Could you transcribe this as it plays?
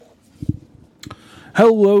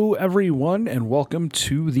Hello, everyone, and welcome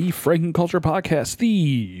to the Franken Culture Podcast,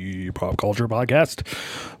 the pop culture podcast.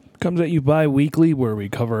 Comes at you bi-weekly, where we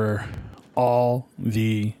cover all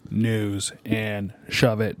the news and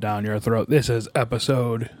shove it down your throat. This is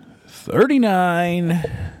episode 39.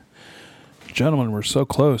 Gentlemen, we're so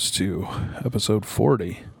close to episode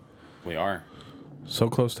 40. We are. So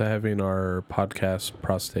close to having our podcast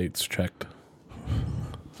prostates checked.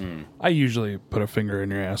 I usually put a finger in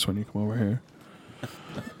your ass when you come over here.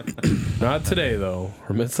 Not today, though.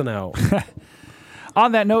 We're missing out.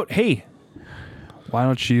 On that note, hey, why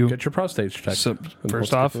don't you... Get your prostates checked. So,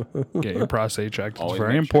 first off, get your prostate checked. It's Always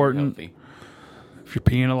very make sure you're important. healthy. If you're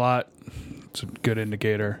peeing a lot, it's a good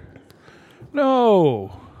indicator.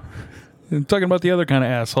 No! I'm talking about the other kind of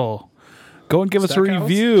asshole. Go and give us a Stackhouse?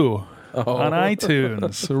 review on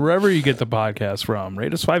iTunes, or wherever you get the podcast from.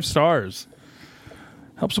 Rate us 5 stars.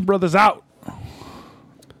 Help some brothers out.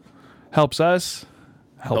 Helps us.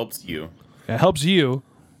 Helps you. It helps you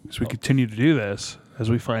as we continue to do this,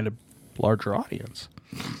 as we find a larger audience.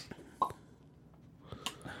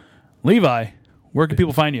 Levi, where can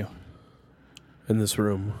people find you? In this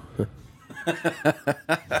room.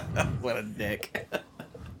 What a dick.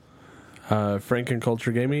 Franken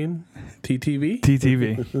Culture Gaming. TTV.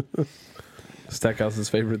 TTV. Stackhouse's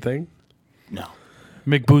favorite thing. No.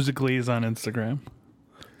 McBoozically is on Instagram.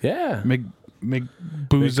 Yeah.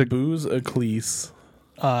 McBoozic Booze Eclese.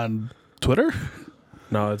 on Twitter?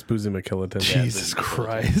 No, it's Boozy McKilliton. Jesus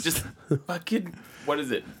Christ. Just fucking, what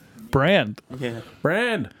is it? Brand, Yeah.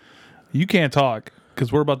 Brand. you can't talk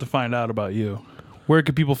because we're about to find out about you. Where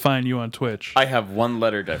can people find you on Twitch? I have one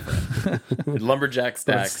letter different. Lumberjack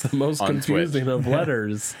Stack That's the most on confusing Twitch. of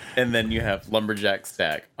letters. And then you have Lumberjack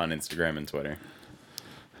Stack on Instagram and Twitter.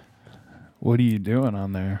 What are you doing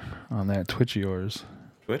on there, on that Twitch of yours?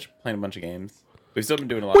 Twitch, playing a bunch of games. We've still been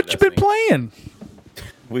doing a lot What of you Destiny. been playing?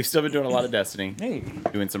 We've still been doing a lot of Destiny. Hey.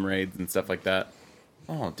 Doing some raids and stuff like that.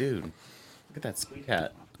 Oh, dude. Look at that sweet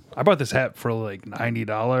hat. I bought this hat for like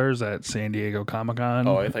 $90 at San Diego Comic-Con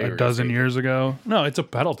Oh, I thought you a were gonna dozen say- years ago. No, it's a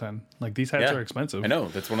Pendleton. Like, these hats Yeah. are expensive. I know.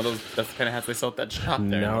 That's one of those. That's the kind of hats they sell at that shop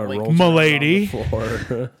there. Now it Like, rolls Milady. around on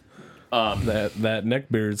the floor. That neck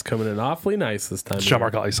beard's coming in awfully nice this time. Sean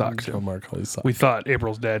Mark Holly socks. Sean Mark Holly socks. We thought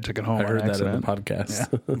April's dad took it home I on heard that in accident. the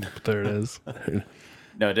podcast. But there it is.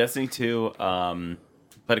 No, Destiny 2,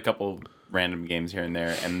 played a couple random games here and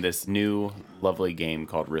there, and this new lovely game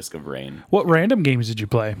called Risk of Rain. What random games did you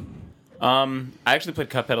play? I actually played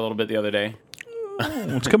Cuphead a little bit the other day.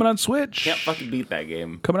 It's coming on Switch. Can't fucking beat that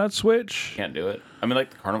game. Coming on Switch. Can't do it. I mean,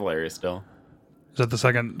 like the carnival area still. Is that the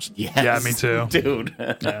second? Yes. Yeah, me too. Dude.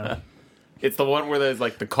 Yeah. It's the one where there's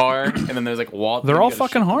like the car, and then there's like a wall. They're you all gotta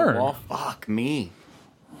fucking shoot through the hard. wall. Fuck me.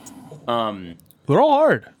 They're all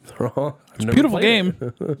hard. Beautiful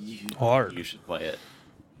game. Hard. You should play it.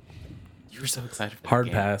 You were so excited for Hard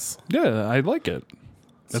that game. pass. Yeah, I like it.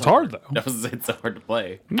 It's So hard, though. No, it's so hard to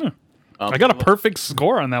play. I got a perfect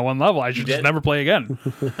score on that one level. I should just did? never play again.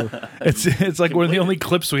 It's like one of the only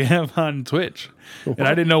clips we have on Twitch. And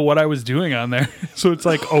I didn't know what I was doing on there. So it's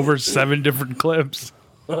like over 7 different clips.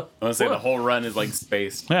 I want to say the whole run is like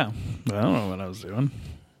spaced. Yeah. I don't know what I was doing.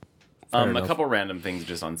 A enough. couple random things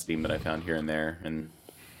just on Steam that I found here and there, and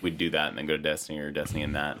we'd do that and then go to Destiny or Destiny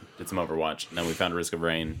and that. Did some Overwatch, and then we found Risk of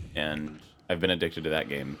Rain, and I've been addicted to that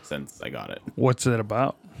game since I got it. What's it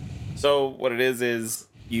about? So what it is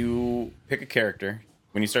you pick a character.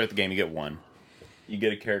 When you start the game, you get one. You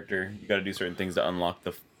get a character. You got to do certain things to unlock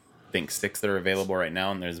the, I think, 6 that are available right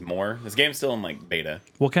now, and there's more. This game's still in like beta.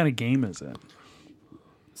 What kind of game is it?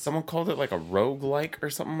 Someone called it like a roguelike or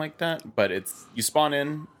something like that, but it's you spawn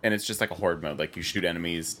in and it's just like a horde mode. Like you shoot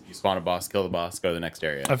enemies, you spawn a boss, kill the boss, go to the next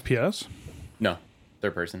area. FPS? No,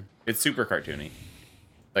 third person. It's super cartoony.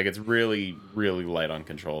 Like it's really, really light on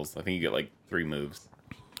controls. I think you get like 3 moves.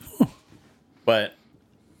 But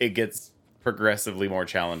it gets progressively more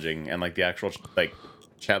challenging, and like the actual like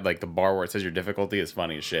chat, like the bar where it says your difficulty is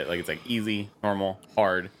funny as shit. Like it's like easy, normal,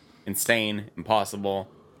 hard, insane, impossible.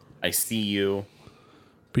 I see you.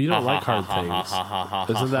 But you don't like hard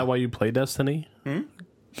things. Isn't that why you play Destiny?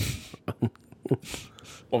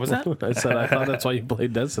 What was that? I said I thought that's why you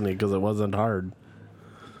played Destiny, because it wasn't hard.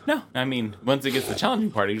 No, I mean once it gets to the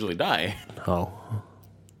challenging part, I usually die. Oh.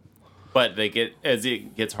 But they get as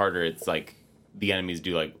it gets harder, it's like the enemies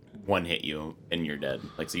do like one hit you and you're dead.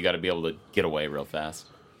 Like so you got to be able to get away real fast.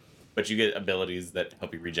 But you get abilities that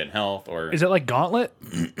help you regen health or Is it like Gauntlet?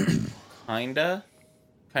 kinda.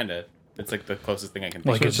 It's like the closest thing I can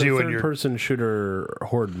think Like of. it's It's a you and your... third-person shooter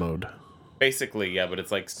horde mode. Basically, yeah, but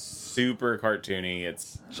it's like super cartoony.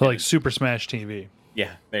 It's So like Super Smash TV.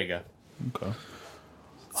 yeah, there you go. Okay.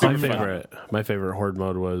 Super fun. My favorite horde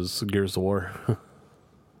mode was Gears of War.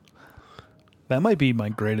 That might be my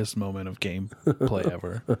greatest moment of gameplay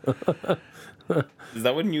ever. Is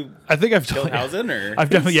that when you I think I've killed told Hausen, or I've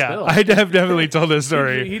definitely Still. I have definitely told this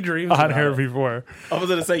story He dreams on about here it. before. I was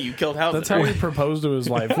gonna say you killed Hausen. That's how he proposed to his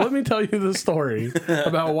wife. Let me tell you the story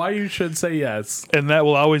about why you should say yes. And that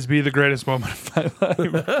will always be the greatest moment of my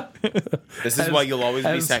life. This is why you'll always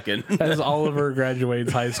be second. As Oliver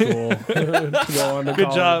graduates high school to go on to Good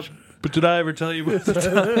college. job. But did I ever tell you about the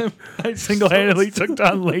time I single-handedly took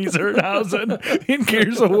down Laserhausen in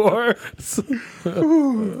Gears of War?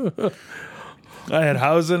 I had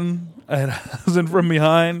Hausen from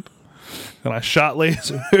behind, and I shot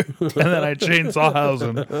Laser, and then I chainsaw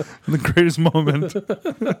Hausen. The greatest moment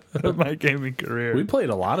of my gaming career. We played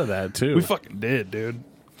a lot of that too. We fucking did, dude.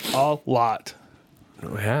 A lot.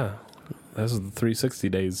 Yeah. That was the 360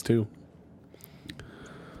 days too.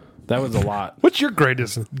 That was a lot. What's your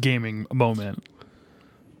greatest gaming moment?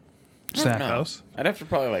 Snack No. House. I'd have to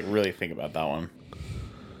probably like really think about that one.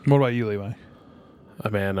 What about you, Levi?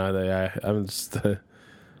 Man, I'm just. I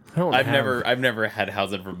don't. I've have- never had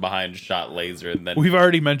Hausen from behind shot laser and then We've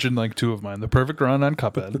already mentioned like two of mine: the perfect run on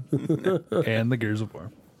Cuphead and the Gears of War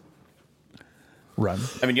run.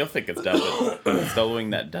 I mean you'll think it's done, but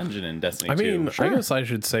soloing that dungeon in Destiny I 2. mean, I guess I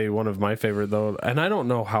should say one of my favorite though, and I don't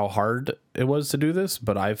know how hard it was to do this,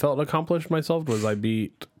 but I felt accomplished myself. Was I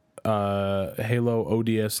beat Halo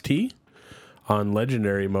ODST on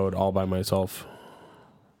Legendary mode all by myself?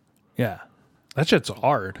 Yeah, that shit's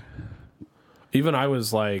hard. Even I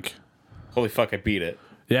was like, holy fuck, I beat it.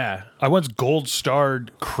 yeah, I once gold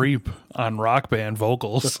starred Creep on Rock Band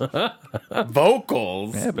vocals.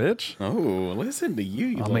 Vocals. Yeah, bitch. Oh, listen to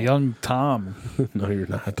you. I'm a young Tom. no, you're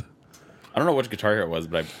not. I don't know which Guitar Hero it was,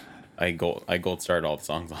 but I gold starred all the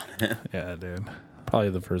songs on it. Yeah, dude. Probably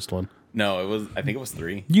the first one. No, it was. I think it was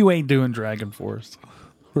 3. You ain't doing Dragon Force.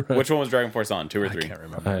 Which one was Dragon Force on? 2 or 3? I can't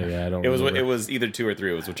remember. I don't. It was. remember. It was either 2 or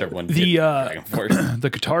 3. It was whichever one. The, did Dragon Force. The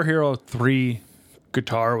Guitar Hero 3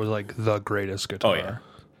 guitar was like the greatest guitar. Oh, yeah.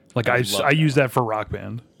 Like I I love that used that for Rock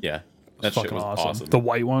Band. Yeah, that shit Fucking was awesome. The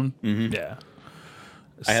white one. Yeah.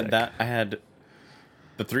 I had Sick. that. I had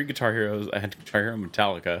the 3 Guitar Heroes. I had Guitar Hero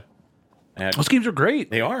Metallica. I had, Those games are great.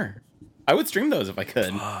 they are. I would stream those if I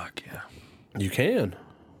could. Fuck yeah. You can.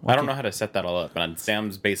 I don't know how to set that all up, and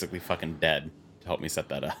Sam's basically fucking dead to help me set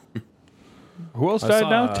that up. Who else I died saw,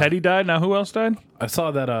 now? Teddy died. Now who else died? I saw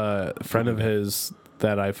that a friend of his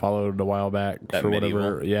that I followed a while back That for whatever.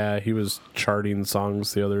 Medieval? Yeah, he was charting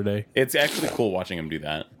songs the other day. It's actually cool watching him do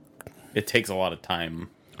that. It takes a lot of time.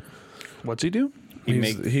 What's he do?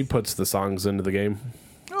 He puts the songs into the game.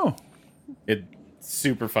 Oh, It's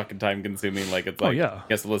super fucking time consuming. Like it's like yeah.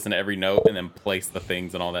 he has to listen to every note and then place the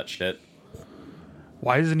things and all that shit.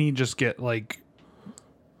 why doesn't he just get like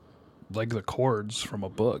the chords from a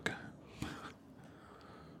book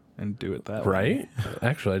and do it that way? Right?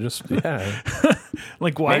 Actually, I just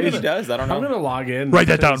Like why? Maybe Is he does. I don't I'm know. gonna log in. Write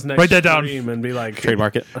that to down. his next Write that down. stream and be like,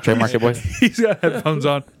 Trademark it, boys. He's got headphones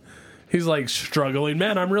on. he's like struggling.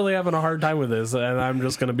 Man, I'm really having a hard time with this, and I'm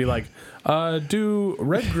just gonna be like, do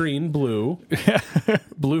red, green, blue,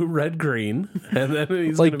 blue, red, green, and then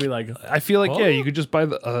he's Like, gonna be like, I feel like Oh. yeah, you could just buy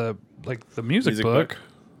the the music book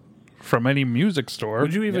from any music store.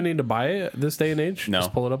 would you even need to buy it this day and age? No.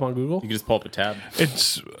 Just pull it up on Google. You can just pull up a tab.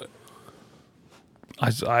 It's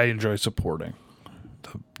I enjoy supporting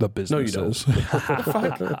the businesses.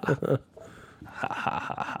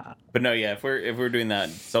 But no, yeah, if we're doing that,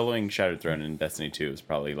 soloing Shattered Throne in Destiny 2 is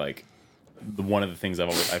probably like one of the things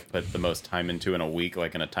I've put the most time into in a week,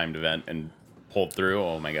 like in a timed event and pulled through.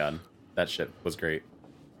 Oh my god, that shit was great.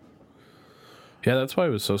 Yeah, that's why I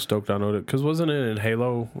was so stoked on Odin. Because wasn't it in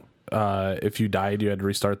Halo? If you died, you had to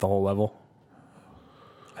restart the whole level.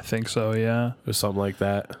 I think so. Yeah, It was something like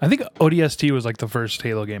that. I think ODST was like the first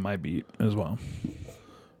Halo game I beat as well.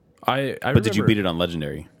 But did you beat it on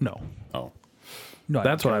Legendary? No, Oh, no, I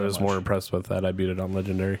That's didn't what I care was that more much. impressed with. That I beat it on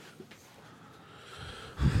Legendary.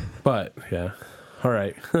 But yeah, all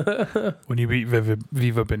right. When you beat Viva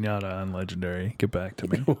Pinata on Legendary, get back to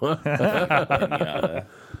me. yeah.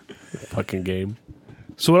 Fucking game.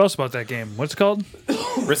 So what else about that game? What's it called?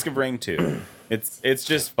 Risk of Rain 2. It's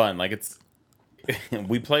just fun. Like it's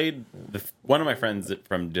we played one of my friends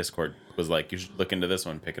from Discord was like, you should look into this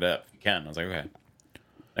one, pick it up if you can. I was like, okay.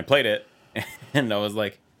 I played it and I was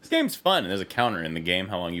like, this game's fun. And there's a counter in the game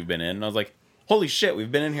how long you've been in. And I was like, holy shit,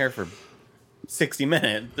 we've been in here for 60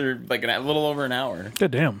 minutes. They're like a little over an hour.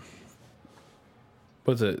 Good damn.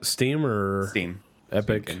 Was it Steam or Steam.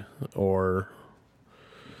 Epic Steam. or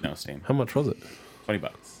No, Steam. how much was it? $20.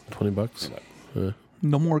 $20.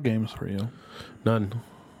 No more games for you. None.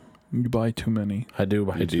 You buy too many. I do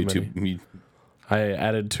buy too many. I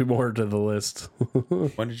added 2 more to the list.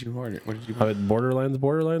 When did you order? What did you? I had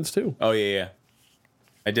Borderlands 2. Oh yeah.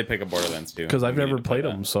 I did pick up Borderlands 2 Because I've We need never to play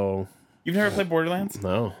played them, so You've never played Borderlands?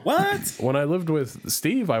 no. What? When I lived with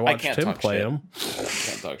Steve, I watched can't him talk play shit. them.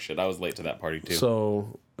 Can't talk shit. I was late to that party too.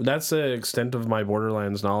 So that's the extent of my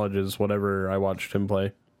Borderlands knowledge is whatever I watched him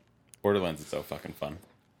play. Borderlands is so fucking fun.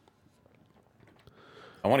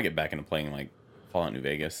 I want to get back into playing like Fallout New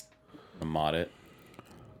Vegas and mod it.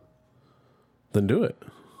 Then do it.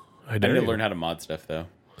 I I dare need to you. learn how to mod stuff though.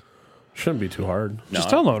 Shouldn't be too hard. No, Just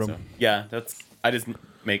I don't download think 'em. so. Yeah, I just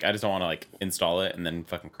don't want to like install it and then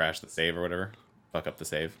fucking crash the save or whatever. Fuck up the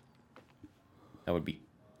save. That would be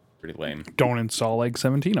pretty lame. Don't install like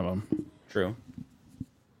 17 of them. True.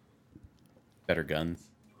 Better guns.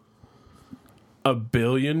 1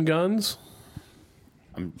 billion guns?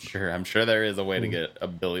 I'm sure there is a way to get a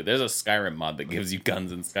billion. There's a Skyrim mod that gives you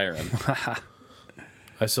guns in Skyrim.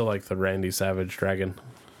 I still like the Randy Savage dragon.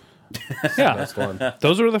 Yeah. Best one.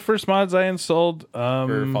 Those were the first mods I installed.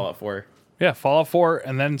 For Fallout 4. Yeah, Fallout 4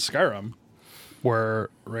 and then Skyrim were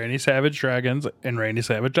Randy Savage Dragons and Randy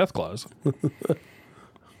Savage Deathclaws.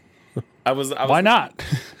 I was Why not?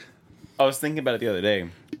 I was thinking about it the other day.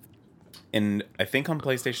 And I think on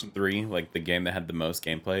PlayStation 3, like the game that had the most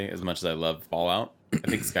gameplay, as much as I love Fallout, I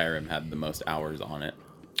think Skyrim had the most hours on it.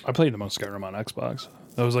 I played the most Skyrim on Xbox.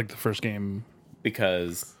 That was like the first game.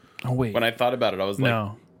 Because Oh, wait. when I thought about it, I was like,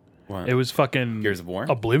 No. what? It was fucking Gears of War?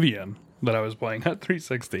 Oblivion that I was playing at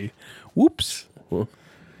 360. Whoops.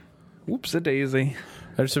 Whoops a daisy.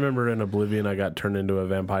 I just remember in Oblivion I got turned into a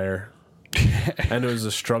vampire. And it was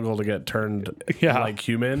a struggle to get turned Yeah. like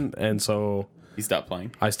human. And so You stopped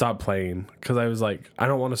playing. I stopped playing because I was like, I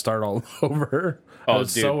don't want to start all over. I Oh,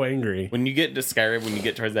 was dude. so angry. When you get to Skyrim, when you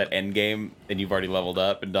get towards that end game and you've already leveled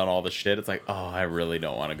up and done all the shit, it's like, oh, I really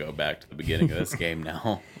don't want to go back to the beginning of this game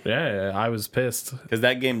now. Yeah, I was pissed. Because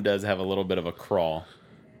that game does have a little bit of a crawl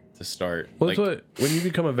to start. Well, Like, that's what, when you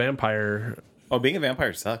become a vampire, oh, being a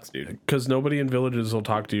vampire sucks, dude. because nobody in villages will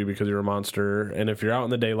talk to you because you're a monster. And if you're out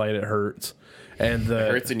in the daylight, it hurts. And the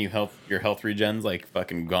It hurts and your health regen's like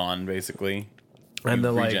fucking gone, basically. and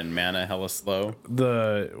the like Regen mana hella slow.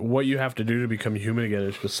 the what you have to do to become human again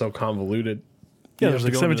is just so convoluted. Yeah, You there's have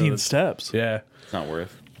like to go into 17 the- steps. Yeah, It's not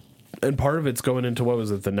worth. and part of it's going into what was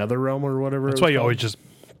it, the Nether Realm or whatever. That's why you always just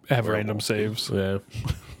have random saves. Yeah.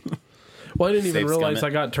 Well, I didn't even Save realize scum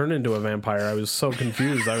it. I got turned into a vampire. I was so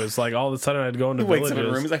confused. I was like, all of a sudden, I'd go into He wakes up in a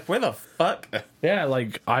room. villages. He's like, where the fuck? Yeah,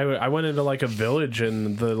 like I went into like a village,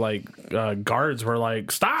 and the like guards were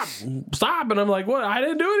like, "Stop, stop!" And I'm like, "What? I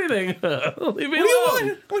didn't do anything. Leave me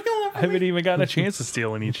alone." What do you want? I haven't even gotten a chance to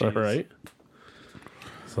steal any cheese. All right.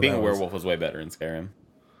 So Being that a was- werewolf was way better in Skyrim.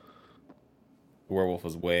 The werewolf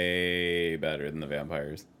was way better than the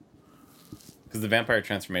vampires. Because the vampire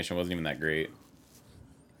transformation wasn't even that great.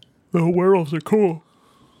 The werewolves are cool.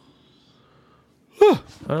 I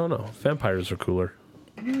don't know. Vampires are cooler.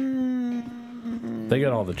 They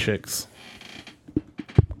got all the chicks.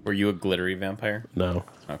 Were you a glittery vampire? No.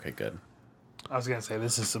 Okay, good. I was gonna say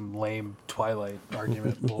this is some lame Twilight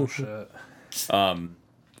argument bullshit.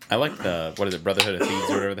 I like the, what is it, Brotherhood of Thieves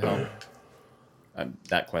or whatever the hell?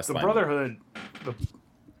 That quest The line. Brotherhood.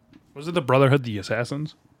 Was it the Brotherhood, the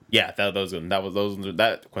Assassins? Yeah,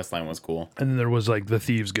 that quest line was cool. And then there was like the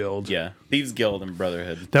Thieves Guild. Yeah, Thieves Guild and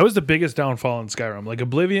Brotherhood. That was the biggest downfall in Skyrim. Like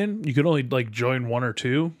Oblivion, you could only like join one or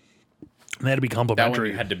two, and they had to be That one complimentary.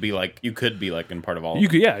 you had to be like, you could be like in part of all. You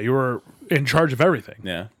could, yeah, you were in charge of everything.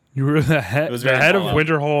 Yeah, You were the head, was the very head of Fallout.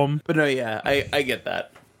 Winterholm. but no, yeah, I get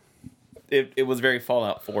that. It was very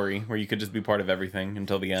Fallout 4-y, where you could just be part of everything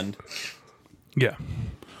until the end. Yeah.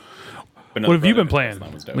 But no, What have you been Brotherhood playing, quest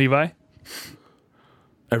line was dope. Levi?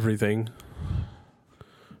 Everything.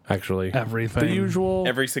 Actually. Everything. The usual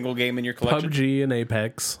Every single game in your collection. PUBG and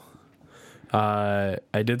Apex. I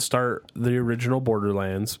did start the original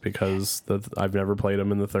Borderlands because I've never played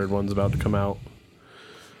them, and the third one's about to come out.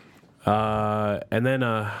 And then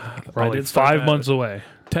I Probably did start 5 months away.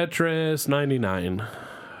 Tetris 99,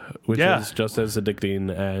 which Yeah. is just as addicting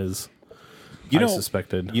as You I know,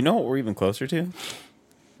 suspected. you know what we're even closer to?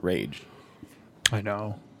 Rage. I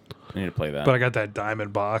know. I need to play that. But I got that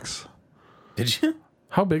diamond box. Did you?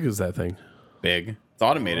 How big is that thing? Big. It's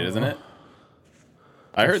automated, isn't it?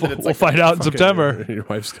 I heard that it's We'll like find out in September. Your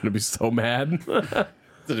wife's gonna be so mad.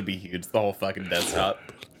 it's gonna be huge. The whole fucking desktop.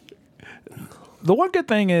 The one good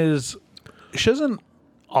thing is she doesn't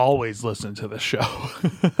always listen to the show.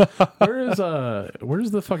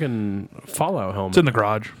 Where's the fucking Fallout helmet? It's in the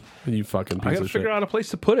garage. You fucking I piece gotta of shit. figure out a place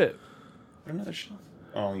to put it. Another shelf.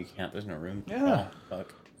 Oh, you can't. There's no room. Yeah. Oh,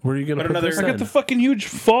 fuck. Where are you gonna Put put another- this I I got in? the fucking huge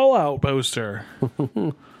Fallout poster.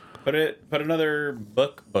 Put another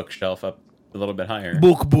bookshelf up a little bit higher.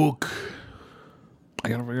 Book. I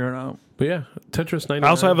gotta figure it out. But yeah, Tetris 99. I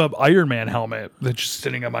also have an Iron Man helmet that's just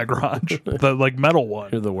sitting in my garage. The like metal one.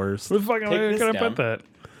 You're the worst. Where the fuck am I Take this gonna down. put that?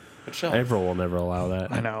 What shelf? April will never allow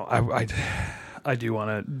that. I know. I do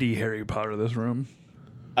want to de-Harry Potter this room.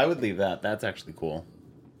 I would leave that. That's actually cool.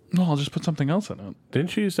 No, I'll just put something else in it.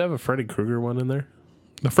 Didn't you used to have a Freddy Krueger one in there?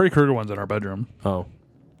 The Freddy Krueger one's in our bedroom. Oh,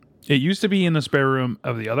 It used to be in the spare room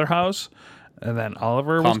of the other house, and then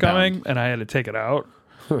Oliver was Compound. coming, and I had to take it out,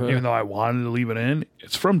 even though I wanted to leave it in.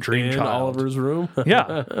 It's from Dream in Child. Oliver's room.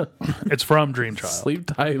 Yeah, it's from Dream Child. Sleep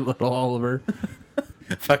tight, little Oliver.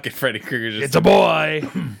 Fucking Freddy Krueger just. It's a boy.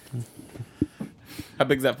 How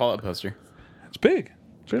big's that Fallout poster? It's big.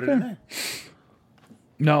 It's right Put it in there.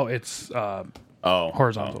 No, it's Oh.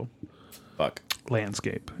 horizontal Oh, fuck.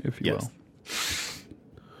 landscape, if you Yes. will.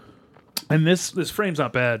 And this frame's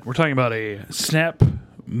not bad. We're talking about a Snap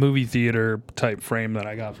movie theater type frame that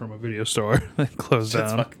I got from a video store that closed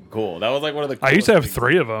That's down. fucking cool. That was like one of the. I used to have coolest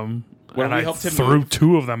 3 of them, When and we I helped him threw move-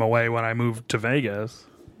 2 of them away when I moved to Vegas. things.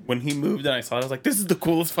 When he moved and I saw it, I was like, "This is the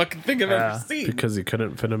coolest fucking thing I've Yeah. ever seen." Because he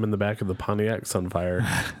couldn't fit him in the back of the Pontiac Sunfire.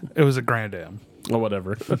 It was a Grand Am. Or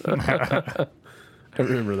whatever. I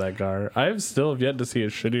remember that car. I still have yet to see a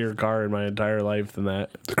shittier car in my entire life than that.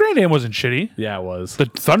 The Grand Am wasn't shitty. Yeah, it was. The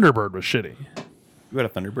Thunderbird was shitty. You had a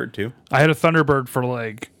Thunderbird too. I had a Thunderbird for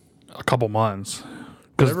like a couple months.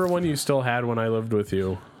 Whatever one you still had when I lived with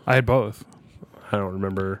you. I had both I don't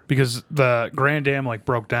remember. because the Grand Am like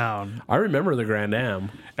broke down, I remember the Grand Am.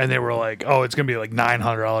 and they were like, "Oh, it's gonna be like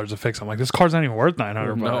 $900 to fix." I'm like, "This car's not even worth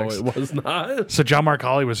 $900." No, it was not. So John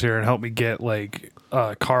Marcali was here and helped me get like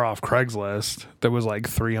a car off Craigslist that was like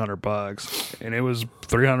 $300, and it was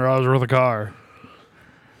 $300 worth of car.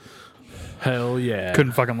 Hell yeah.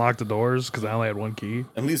 Couldn't fucking lock the doors because I only had one key.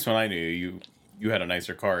 At least when I knew you, you had a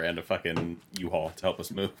nicer car and a fucking U-Haul to help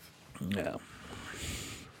us move. Yeah.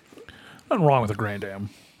 Nothing wrong with the Grand Am.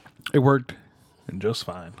 It worked just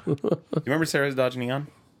fine. You remember Sarah's Dodge Neon?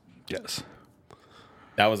 Yes.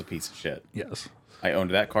 That was a piece of shit. Yes. I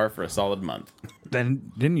owned that car for a solid month.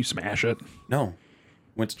 Then didn't you smash it? No.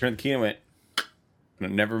 Went to turn the key and went, and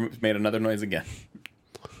it never made another noise again.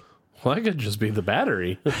 Well, that could just be the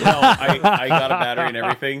battery. No, I got a battery and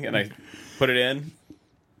everything, and I put it in.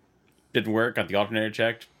 Didn't work. Got the alternator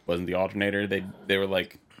checked. Wasn't the alternator. They were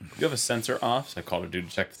like, "You have a sensor off." So I called a dude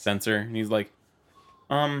to check the sensor, and he's like,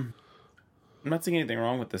 I'm not seeing anything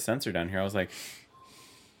wrong with the sensor down here." I was like,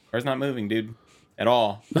 "Car's not moving, dude, at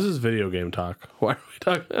all." This is video game talk. Why are we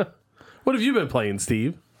talking? What have you been playing,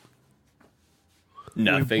 Steve?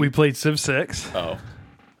 Nothing. We played Civ 6. Oh,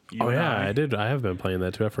 You Oh and yeah, I did. I have been playing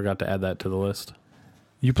that too. I forgot to add that to the list.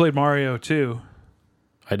 You played Mario too.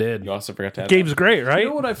 I did. you also forgot to add Game's great, right? You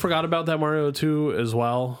know what I forgot about that Mario 2 as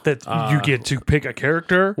well? That you get to pick a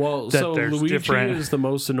character. Well, that so there's Luigi different. is the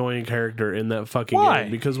most annoying character in that fucking Why?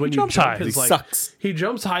 game because when He you jumps jump, high. his He like sucks. he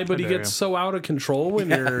jumps high, but he dare gets you. so out of control when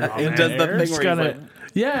you're in It does the air. thing where gotta- he's like,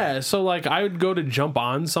 Yeah, so like I would go to jump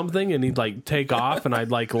on something and he'd like take off and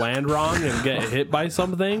I'd like land wrong and get hit by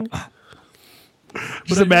something.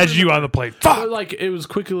 Just imagine you on the plane. But Fuck! like it was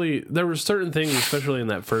quickly there were certain things, especially in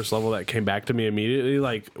that first level, that came back to me immediately.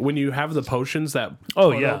 Like when you have the potions that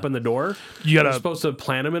yeah. open the door, You gotta- you're supposed to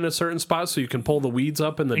plant them in a certain spot so you can pull the weeds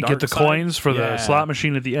up in the And dark get the side. coins for the Yeah. slot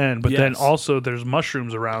machine at the end, but then Yes. also there's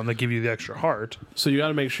mushrooms around that give you the extra heart. So you got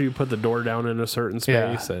to make sure you put the door down in a certain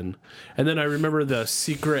Yeah. space, and then I remember the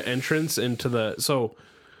secret entrance into the so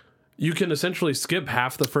you can essentially skip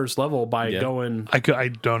half the first level by Yeah. going. I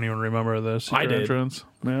don't even remember this. I did. Entrance.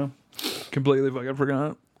 Yeah, completely fucking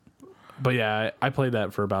forgot. But yeah, I played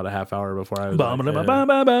that for about a half hour before I was. Bum, like, bum, eh. bum,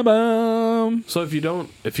 bum, bum, bum. So if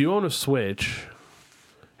you own a Switch,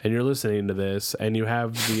 and you're listening to this, and you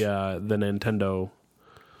have the Nintendo,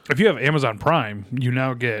 If you have Amazon Prime, you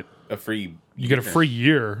now get a free. you get a free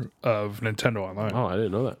year of Nintendo Online. oh, I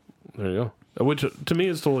didn't know that. There you go. Which to me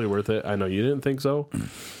is totally worth it. I know you didn't think so.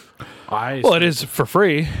 Well, it is for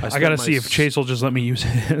free. I spent gotta my see if Chase will just let me use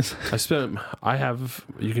his.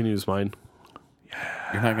 You can use mine.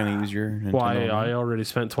 You're not going to use your Nintendo. Well, I Online? already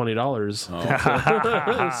spent $20.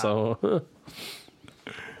 Oh. So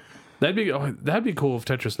that'd be cool if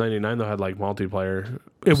Tetris 99 though had like multiplayer.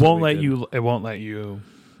 It So won't we let could- you. It won't let you.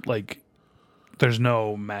 Like, there's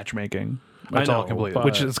no matchmaking. That's I all know, completely,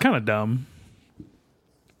 which but- is kind of dumb.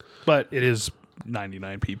 But it is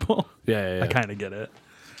 99 people. Yeah. I kind of get it.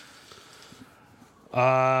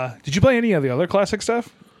 Did you play any of the other classic stuff?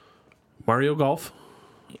 Mario Golf.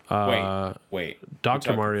 Wait.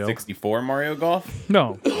 Dr. You talking Mario. 64 Mario Golf?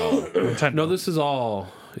 No. Nintendo. No, this is all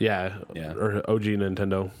Yeah. Yeah. Or OG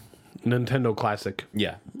Nintendo Classic.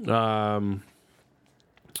 Yeah.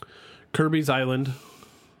 Kirby's Island.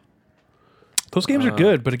 Those games are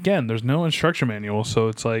good, but again, there's no instruction manual, so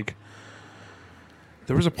it's like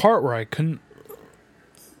there was a part where I couldn't.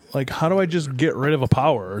 Like, how do I just get rid of a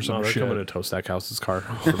power or some Oh, they're shit? coming to Toast Stackhouse's car.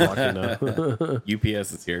 We're blocking,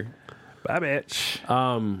 UPS is here. Bye, bitch.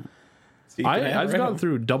 Steve, can I've have gone Rhino?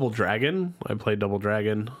 through Double Dragon. I played Double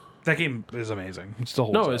Dragon. That game is amazing. It still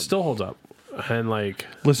holds No, up. it still holds up. And like,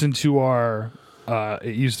 Listen to our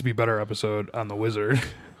It Used to Be Better episode on the Wizard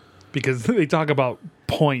because they talk about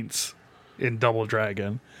points in Double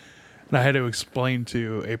Dragon. And I had to explain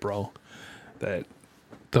to April that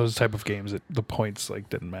those type of games, the points like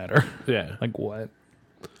didn't matter. yeah. Like what?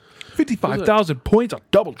 55,000 points on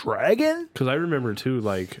Double Dragon? Because I remember too,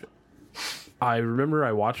 like, I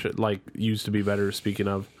watched it, like, Used to Be Better, speaking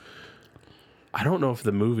of. I don't know if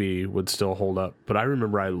the movie would still hold up, but I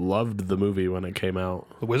remember I loved the movie when it came out.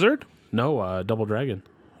 The Wizard? No, Double Dragon.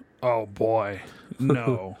 Oh boy.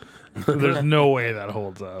 No. There's no way that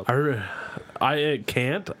holds up. It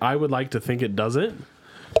can't. I would like to think it doesn't.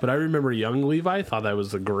 But I remember young Levi thought that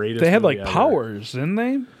was the greatest. They had movie like ever. powers, didn't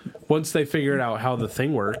they? Once they figured out how the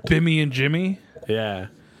thing worked. Bimmy and Jimmy? Yeah.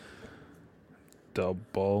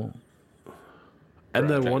 Double. And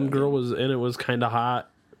the one girl was in it was kind of hot.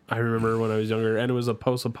 I remember when I was younger. And it was a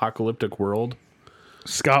post-apocalyptic world.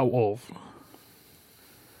 Scott Wolf.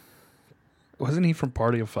 Wasn't he from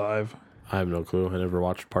Party of Five? I have no clue. I never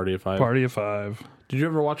watched Party of Five. Party of Five. Did you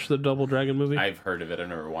ever watch the Double Dragon movie? I've heard of it. I've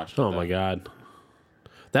never watched it. Oh my god.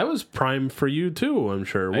 That was prime for you too, I'm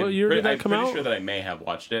sure. What year did that come out? I'm pretty sure that I may have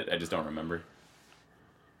watched it. I just don't remember.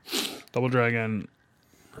 Double Dragon.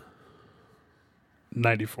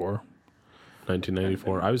 94.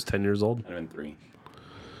 1994. I was 10 years old. I'd have been 3.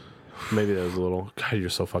 Maybe that was a little. God, you're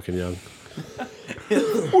so fucking young. What a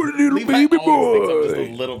little Levi baby always thinks I'm just boy.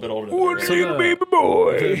 a little bit older than What a everybody. little baby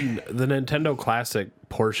boy. The Nintendo Classic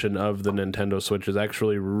portion of the Nintendo Switch is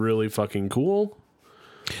actually really fucking cool.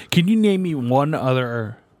 Can you name me one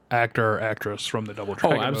other actor or actress from the Double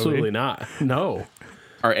Dragon Oh, absolutely movie? not. No.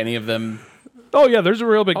 Are any of them? Oh, yeah, there's a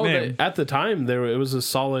real big Oh, name. at the time, it was a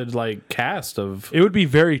solid like cast of. It would be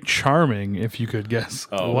very charming if you could guess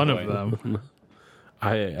Oh, one boy. of them.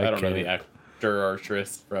 I I don't know the can't. actor or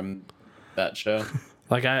actress from that show.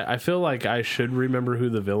 Like I feel like I should remember who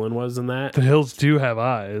the villain was in that. The hills do have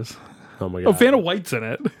eyes. Oh my Oh, god. Vanna White's in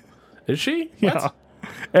it. Is she? Yeah.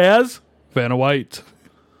 As Vanna White.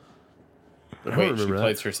 I don't Wait, she remember that.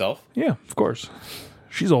 plays herself? Yeah, of course.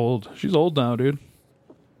 She's old. She's old now, dude.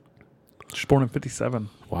 She's born in 57.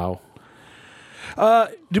 Wow.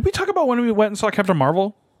 Did we talk about when we went and saw Captain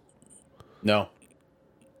Marvel? No.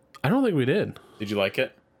 I don't think we did. Did you like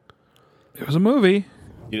it? It was a movie.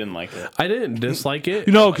 You didn't like it? I didn't dislike it.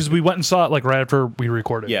 You know, because we went and saw it like right after we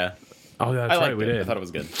recorded. Yeah. Oh, that's I right, liked we it. I did. thought it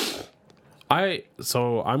was good.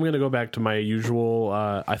 So I'm gonna go back to my usual.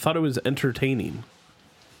 I thought it was entertaining.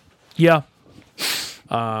 Yeah.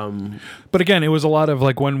 But again, it was a lot of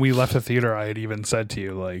like when we left the theater, I had even said to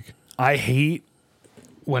you, like, I hate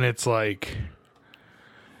when it's like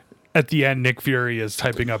at the end, Nick Fury is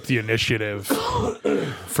typing up the initiative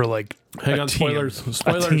for like Hang a on, team. spoilers. A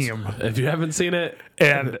Spoilers. team. If you haven't seen it,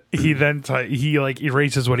 And he then he like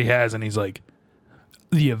erases what he has and he's like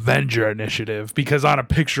the Avenger Initiative because on a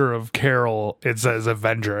picture of Carol it says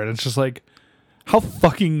Avenger and it's just like how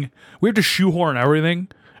fucking we have to shoehorn everything.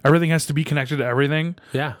 Everything has to be connected to everything.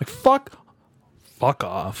 yeah. Like fuck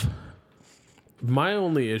off. My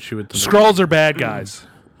only issue with the Skrulls are bad guys.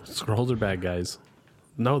 Skrulls are bad guys.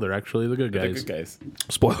 No, they're actually the good They're guys. good guys.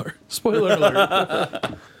 Spoiler. Spoiler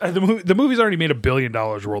alert. The movie's already made $1 billion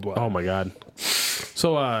worldwide. Oh my god.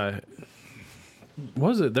 So what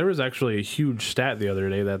was it? There was actually a huge stat the other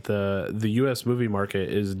day that the US movie market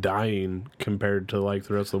is dying compared to like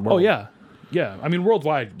the rest of the world. Oh yeah. Yeah. I mean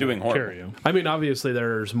worldwide Doing will horrible. carry you. I mean, obviously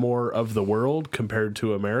there's more of the world compared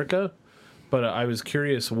to America, but I was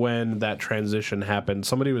curious when that transition happened.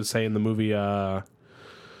 Somebody was saying the movie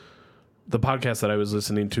the podcast that I was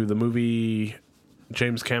listening to, the movie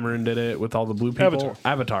James Cameron did it with all the blue people.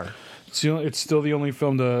 Avatar. It's still the only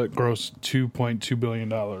film to gross $2.2 billion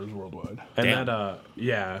worldwide. And Damn.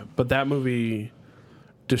 that but that movie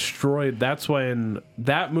destroyed. That's when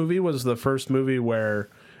that movie was the first movie where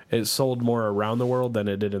it sold more around the world than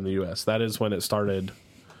it did in the US. That is when it started.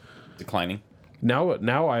 Declining.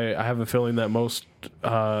 Now I have a feeling that most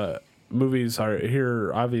movies are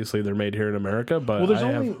here. Obviously, they're made here in America, but Well,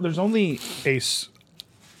 there's only a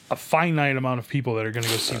finite amount of people that are going to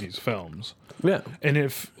go see these films. yeah. And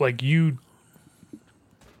if you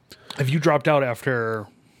dropped out after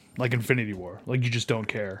like Infinity War. Like, you just don't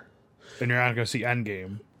care. And you're not going to go see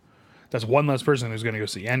Endgame. That's one less person who's going to go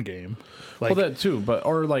see Endgame. Like, Well, that too, but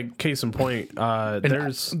or like case in point,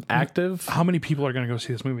 there's active. how many people are going to go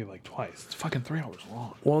see this movie like twice? It's fucking 3 hours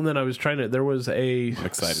long. Well, and then I was trying to. There was a excited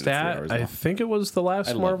it's 3 stat. hours I long. think it was the last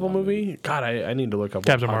love Marvel long movie. God, I need to look up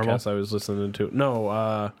Captain what Marvel? podcast I was listening to.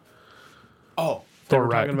 No, Oh, they Thor,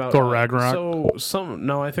 were talking about Thor Ragnarok.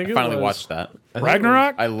 I think it finally was, watched that. I think it was-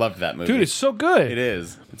 Ragnarok? I loved that movie. Dude, it's so good. it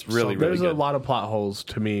is. It's really, really There's good. a lot of plot holes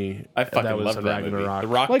to me. I fucking that was love that movie. Ragnarok. The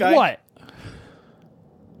Rock Like guy. what?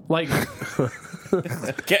 Like,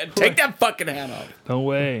 Take that fucking hand off. No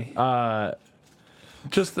way.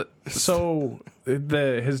 just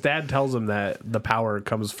his dad tells him that the power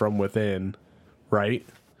comes from within, right?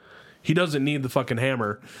 He doesn't need the fucking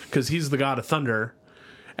hammer because he's the god of thunder,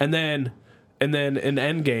 and then in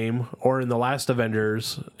Endgame or in the last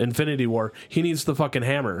Avengers, Infinity War, he needs the fucking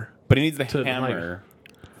hammer. But he needs the To, hammer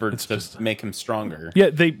to make him stronger. Yeah,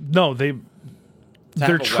 they're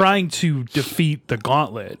have a trying to defeat the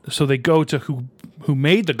gauntlet. So they go to who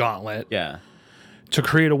made the gauntlet Yeah. to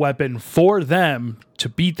create a weapon for them to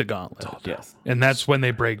beat the gauntlet. Yes. And that's when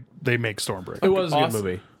they make Stormbreaker. It was a Awesome. good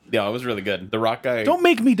movie. Yeah, it was really good. The Rock guy. Don't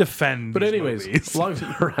make me defend. But these anyways, movies.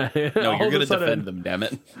 right. No, All you're of a gonna sudden- defend them. Damn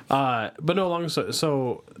it. But no,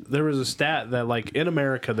 so there was a stat that like in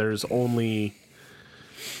America there's only,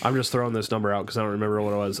 I'm just throwing this number out because I don't remember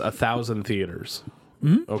what it was, 1,000 theaters.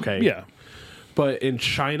 Okay. yeah, But in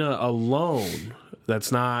China alone,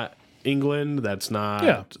 that's not England, that's not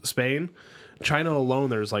Yeah. Spain. China alone,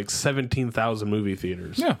 there's like 17,000 movie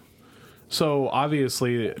theaters. yeah. So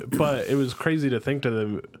obviously, but it was crazy to think to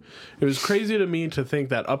them. It was crazy to me to think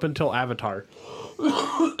that up until Avatar,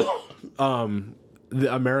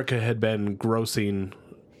 the America had been grossing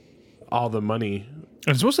all the money.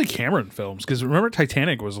 And it's mostly Cameron films because remember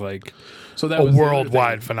Titanic was like So that a was the other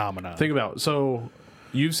worldwide thing. phenomenon. Think about so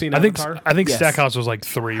you've seen I think Avatar. Yes. Stackhouse was like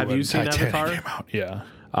 3 Have when you seen Titanic Avatar? came out.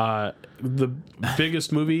 Yeah, The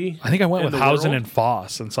biggest movie. I think I went in with the Hausen world? and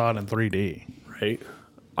Foss and saw it in 3D. Right.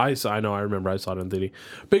 I know. I remember. I saw it in 3D.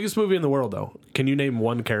 Biggest movie in the world, though. Can you name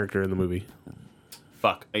one character in the movie?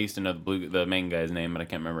 Fuck. I used to know the main guy's name, but I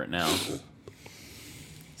can't remember it now.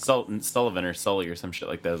 Sullivan or Sully or some shit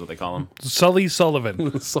like that is what they call him. Sully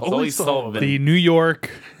Sullivan, Sully Sullivan. the New York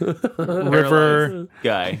River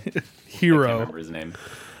guy. Can't hero. remember his name.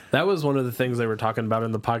 That was one of the things they were talking about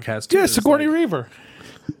in the podcast. Too, Yeah, is Sigourney like- Weaver.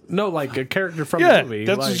 No, like a character from Yeah, the movie.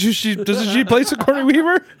 that's like, doesn't she play Sigourney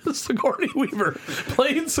Weaver? Sigourney Weaver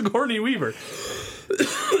playing Sigourney Weaver.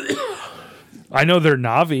 I know they're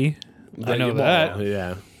Navi. I know that. Well,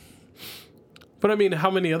 yeah. But I mean, how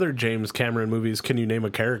many other James Cameron movies can you name a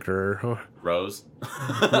character? Rose.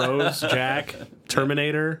 Rose, Jack,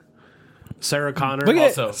 Terminator, Sarah Connor. Look at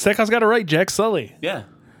Also- it. Stackhouse got it right. Jack Sully. Yeah.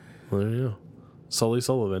 There you go. Sully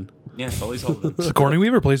Sullivan. Yeah, Sully Sullivan. Sigourney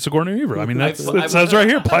Weaver plays Sigourney Weaver. I mean, that's I- it says right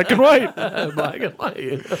here, black and white. Black and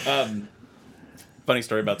white. Funny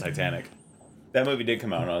story about Titanic. That movie did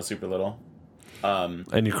come out when I was super little.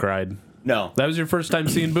 And you cried. No. That was your first time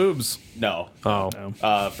seeing boobs. No. Oh,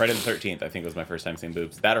 Friday the 13th, I think, was my first time seeing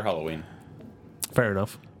boobs. That or Halloween. fair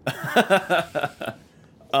enough.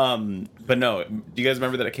 But no, do you guys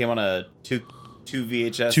remember that it came on a two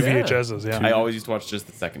VHS? Two VHSs, yeah. I always used to watch just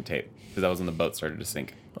the second tape because that was when the boat started to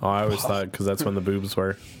sink. Oh, I always thought because that's when the boobs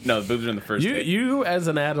were. No, the boobs are in the first tape. You as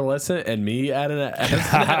an adolescent and me as an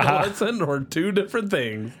adolescent were two different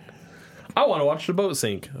things. I want to watch the boat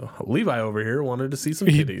sink. Levi over here wanted to see some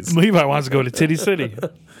titties. Levi wants to go to Titty City.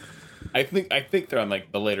 I think they're on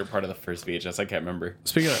like the later part of the first VHS. I can't remember.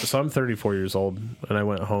 Speaking of, so I'm 34 years old, and I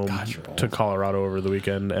went home you're old. to Colorado over the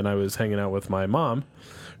weekend, and I was hanging out with my mom,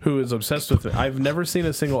 who is obsessed with it. I've never seen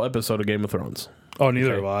a single episode of Game of Thrones. Oh,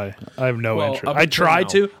 neither have I. I have no Well, interest. up I until tried now.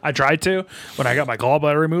 to. I tried to. When I got my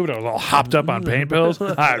gallbladder removed, I was all hopped up on pain pills.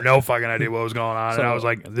 I have no fucking idea what was going on. And I was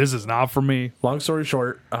like, this is not for me. Long story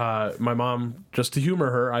short, my mom, just to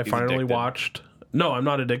humor her, I finally addicted. watched. No, I'm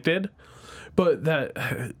not addicted, but that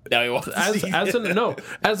Now you want to see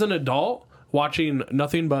as an adult watching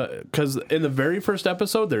nothing but because in the very first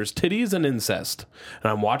episode there's titties and incest,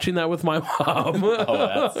 and I'm watching that with my mom.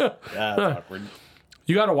 Oh, that's awkward.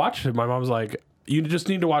 You got to watch it. My mom's like, you just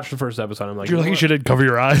need to watch the first episode. I'm like, You're like, you should cover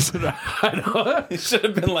your eyes. It should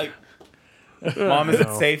have been like, Mom, is it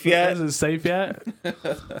safe yet? Is it safe yet?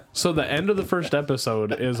 So the end of the first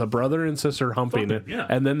episode is a brother and sister humping it, yeah.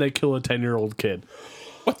 and then they kill a 10-year-old kid.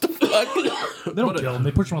 What the fuck? They don't kill him.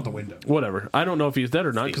 They push him out the window. Whatever. I don't know if he's dead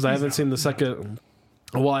or not because I haven't seen the second.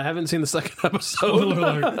 Well, I haven't seen the second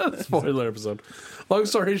episode. Spoiler episode. Long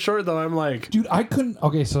story short, though, I'm like, Dude, I couldn't.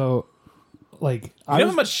 Okay, so like You know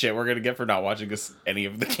how much shit we're gonna get for not watching any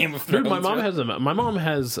of the Game of Thrones? Dude, my mom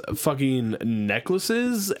has fucking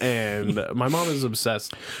necklaces, and my mom is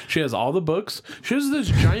obsessed. She has all the books. She has this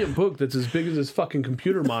giant book that's as big as this fucking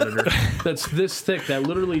computer monitor. That's this thick. That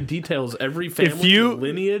literally details every family, the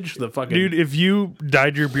lineage. The fucking dude. If you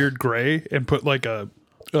dyed your beard gray and put like a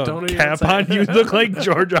Don't even cap say on, it. you look like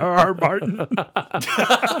George R.R. Martin. No,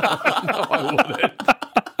 I wouldn't.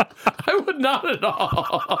 I would not at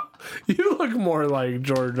all. You look more like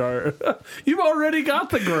George R. You've already got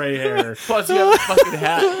the gray hair. Plus, you have a fucking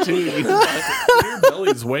hat too. Your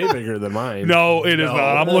belly's way bigger than mine. No, it is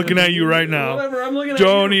not. I'm looking at you right now. Whatever, I'm looking at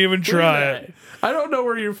Don't you. even Look try at it. that. I don't know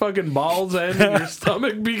where your fucking balls end and your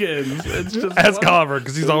stomach begins. It's just Ask Oliver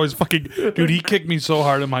because he's always fucking. Dude, he kicked me so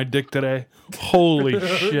hard in my dick today. Holy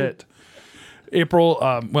shit. April,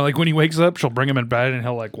 when he wakes up, she'll bring him in bed and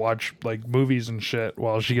he'll like watch like movies and shit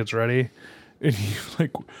while she gets ready. And he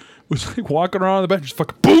like was like walking around the bed, just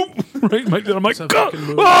fucking boom, right? I'm like, a go! fucking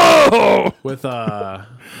movie. Oh! with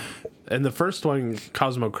and the first one,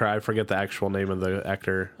 Cosmo Cry, I forget the actual name of the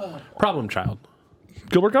actor. Problem Child.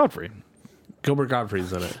 Gilbert Gottfried. Gilbert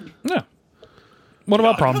Gottfried's in it. Yeah. What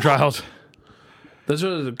about Problem Child? That's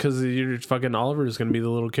because you're fucking Oliver is going to be the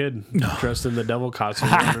little kid dressed in the devil costume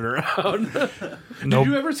running around. Nope.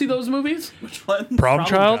 Did you ever see those movies? Which one? Problem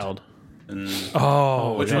Child?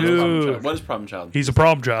 Oh, Which one's Problem dude. Child? What is Problem Child? He's a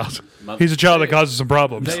problem child. He's a child that causes some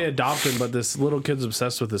problems. They adopt him, but this little kid's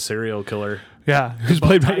obsessed with a serial killer. Yeah, who's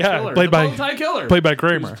played by Bow-tie killer. played by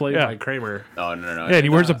Kramer. Who's played yeah. by Kramer. Oh no. Yeah, and he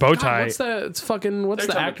wears a bow God, tie. what's that? It's fucking. What's They're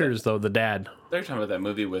the talking actors though? The dad. They're talking about that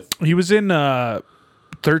movie with. He was in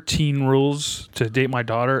 13 Rules to Date My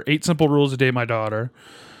Daughter, 8 Simple Rules to Date My Daughter.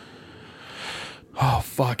 Oh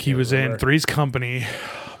fuck, he was in Three's Company.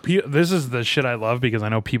 This is the shit I love because I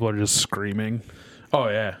know people are just screaming. Oh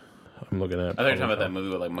yeah, I'm looking at. I thought you were talking about that movie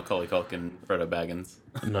with like Macaulay Culkin and Frodo Baggins.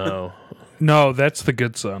 No, No, that's The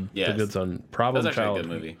Good Son. Yes. the good son. Problem That's actually Child. a good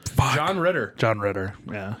movie. John Ritter. John Ritter.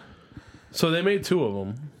 Yeah, So they made 2 of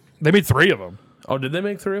them. they made 3 of them. Oh, did they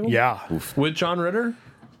make 3 of them? Yeah, With John Ritter?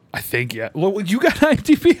 I think. Yeah. Well, you got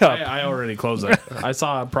IMDb up. I already closed it. I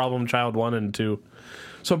saw Problem Child 1 and 2.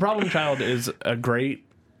 So Problem Child is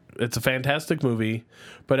it's a fantastic movie,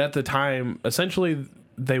 but at the time, essentially,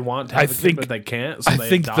 they want to have a kid, but they can't, so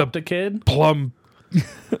they adopt a kid. Plum.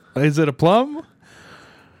 Is it a plum?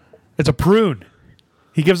 It's a prune.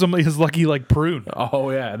 He gives him his lucky like prune. Oh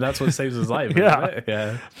yeah, and that's what saves his life. Yeah. Isn't it?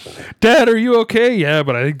 Yeah. Dad, are you okay? Yeah,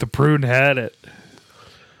 but I think the prune had it.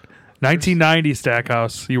 1990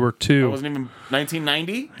 Stackhouse. You were I 2. wasn't even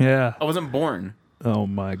 1990. Yeah. I wasn't born. Oh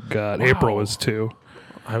my God. Wow. April was 2.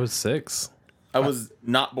 I was 6. I was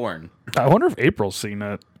not born. I wonder if April's seen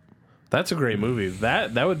it. That's a great movie.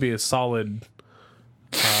 That would be a solid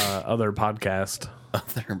other podcast.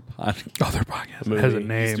 Other podcast Other podcast Movie. has a used to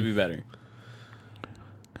name. be better.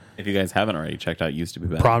 If you guys haven't already checked out, used to be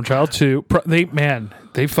better. Prom Child 2.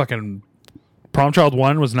 They fucking. Prom Child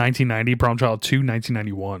 1 was 1990. Prom Child 2,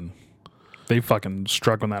 1991. They fucking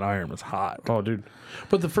struck when that iron was hot. Oh, dude.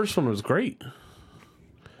 But the first one was great.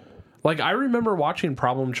 Like, I remember watching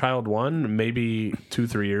Problem Child 1 maybe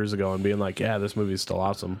 2-3 years ago and being like, yeah, this movie's still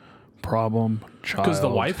awesome. Problem Child. Because the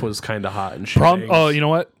wife was kind of hot and she Prom. bangs. Oh, you know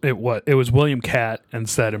what? It was William Catt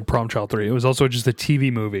instead in Prom Child 3. It was also just a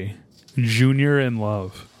TV movie. Junior in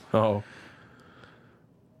Love. Oh.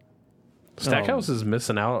 Stackhouse is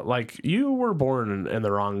missing out. Like, you were born in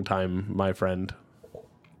the wrong time, my friend.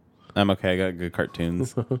 I'm okay. I got good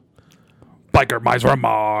cartoons. Biker Mice from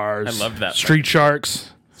Mars. I loved that. Street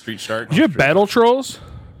Sharks. Street Shark. Did you have Battle Trolls?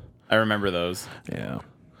 I remember those. Yeah.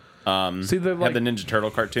 See, the Had the Ninja Turtle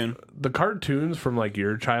cartoon. the cartoons from like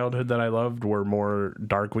your childhood that I loved were more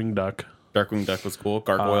Darkwing Duck, Darkwing Duck was cool.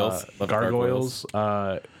 Gargoyles. Loved Gargoyles.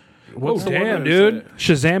 Oh, What's the one damn, that's, dude.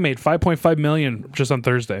 Shazam made 5.5 million just on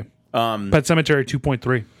Thursday. Pet Cemetery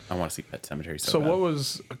 2.3. I want to see Pet Cemetery so So bad. what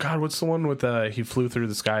was what's the one with he flew through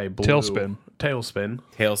the sky? Blue. Tailspin.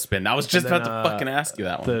 Tailspin. I was just And about then, to fucking ask you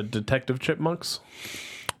that one. The Detective Chipmunks,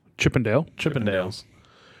 Chippendale. Chippendales.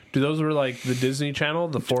 Do those were like the Disney Channel?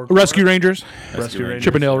 The 4 Rescue Rangers. Rescue Rangers.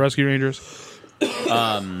 Chippendale Rescue Rangers. But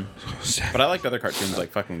I liked other cartoons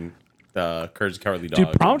like fucking Courage the Cowardly Dog.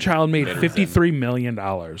 Dude, Prom Child made Vader Zim. $53 million.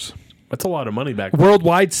 That's a lot of money back then.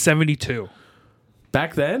 Worldwide, 72.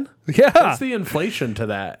 Back then? Yeah. What's the inflation to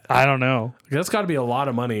that? I don't know. That's got to be a lot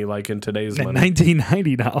of money, like in today's money.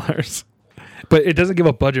 $1990. But it doesn't give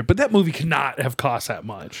a budget. But that movie cannot have cost that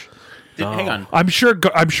much. Hang on. I'm sure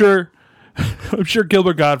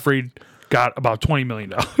Gilbert Gottfried got about $20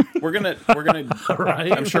 million. We're gonna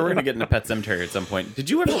Right? I'm sure we're gonna get into Pet Cemetery at some point. Did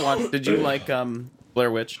you like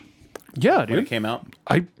Blair Witch? Yeah, when it dude. came out.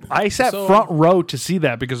 I sat So- front row to see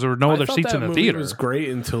that because there were no I other thought seats that in the movie theater. was great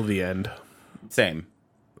until the end. Same.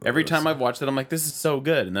 Every time I've watched it, I'm like, this is so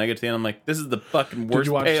good. And then I get to the end, I'm like, this is the fucking Did worst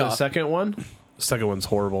you watch payoff. the second one? The second one's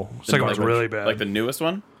horrible. Second one's Like, really bad. Like the newest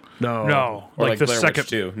one? No. no, Or like the Blair second Witch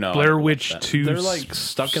 2. No, I Blair didn't watch Witch that. 2. They're like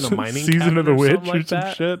stuck in a mining season of cabin the or witch something or like some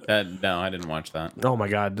that. shit. No, I didn't watch that. Oh my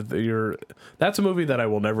god, that's a movie that I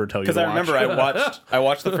will never tell you. Because to I remember watch. I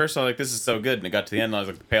watched the first one, like, this is so good. And it got to the end, and I was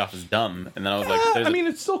like, the payoff is dumb. And then I was like, I mean,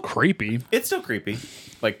 it's still creepy. it's still creepy.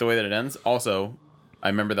 Like, the way that it ends. Also, I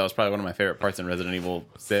remember that was probably one of my favorite parts in Resident Evil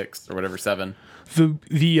 6 or whatever, 7.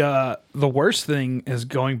 The worst thing is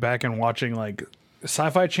going back and watching like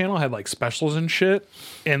Sci-Fi Channel had like specials and shit,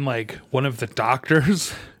 and like one of the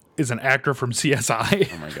doctors is an actor from CSI.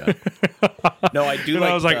 Oh my god. No, I do And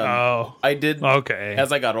like I was like, oh, I did okay.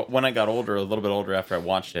 as when I got older, a little bit older after I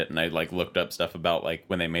watched it, and I like looked up stuff about like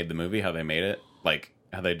when they made the movie, how they made it, like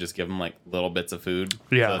how they just give them like little bits of food,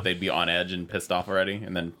 Yeah. so that they'd be on edge and pissed off already,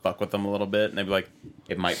 and then fuck with them a little bit, and they'd be like,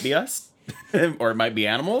 it might be us, or it might be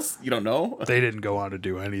animals, you don't know. They didn't go on to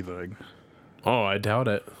do anything. Oh, I doubt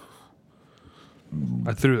it.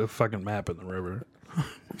 I threw the fucking map in the river.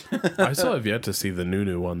 I still have yet to see the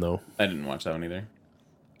new one though. I didn't watch that one either.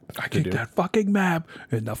 I kicked you? that fucking map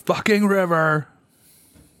in the fucking river.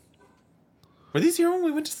 Were these here when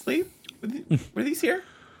we went to sleep? Were these here?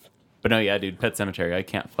 But no, yeah, dude, Pet Cemetery. I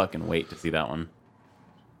can't fucking wait to see that one.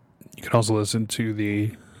 You can also listen to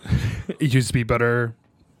the It Used to Be Better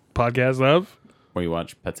podcast of Where you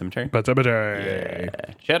watch Pet Cemetery? Pet Cemetery.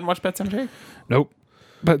 She hadn't watched Pet Cemetery? Nope.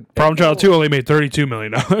 But Problem Child 2 only made $32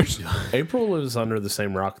 million. April was under the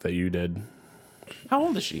same rock that you did. How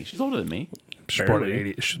old is she? She's older than me. She's born in Barely.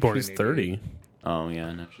 80. She's born She's in 30. Oh,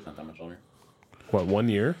 yeah, no, she's not that much older. What, 1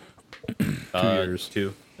 year? 2 years.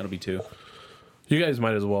 2. That'll be 2. You guys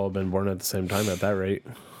might as well have been born at the same time at that rate.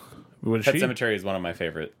 Was Pet she? Cemetery is one of my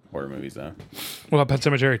favorite horror movies, though. What about Pet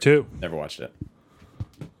Cemetery 2? Never watched it.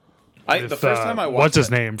 The With, first time I watched what's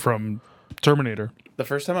his name from Terminator? The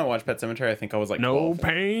first time I watched Pet Cemetery, I think I was like No 12.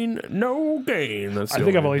 pain, no gain. That's I the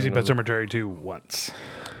think I've only only seen thing Pet that- Cemetery 2 once.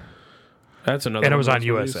 That's another. And it one was of on those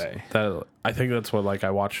movies USA. That I think that's what like I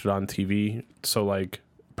watched it on TV. So like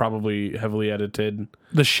probably heavily edited.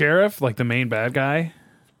 The sheriff, like the main bad guy,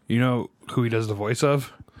 you know who he does the voice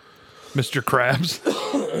of? Mr. Krabs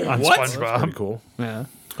on What? That's pretty SpongeBob. cool. Yeah.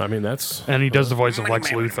 I mean that's And he does the voice of Lex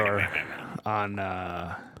Luthor on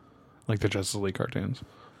like the Justice League cartoons.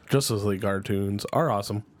 Justice League cartoons are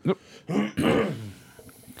awesome.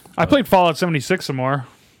 I played Fallout 76 some more.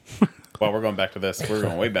 Well, we're going back to this. We're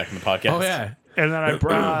going way back in the podcast. Oh yeah, And then I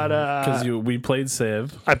brought because we played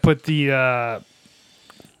Civ. I put the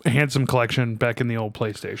Handsome Collection back in the old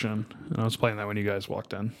PlayStation. And I was playing that when you guys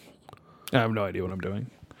walked in. I have no idea what I'm doing.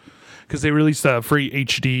 Because they released a free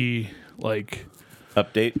HD, like,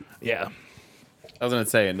 Update. yeah. I was going to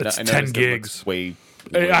say, and It's I 10 noticed it gigs. looks way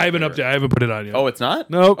I haven't clearer. updated. I haven't put it on yet. Oh, it's not?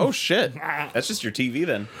 Nope. Oh, shit. That's just your TV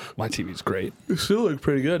then. My TV's great. It still look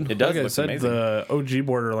pretty good. It does Like I look said, amazing. the OG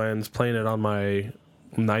Borderlands playing it on my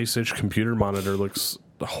nice-ish computer monitor looks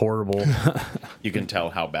horrible. You can tell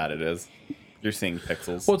how bad it is. You're seeing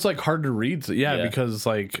pixels. Well, it's like hard to read. Yeah. Because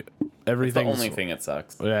like It's the everything's only thing it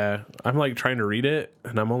sucks. Yeah, I'm like trying to read it,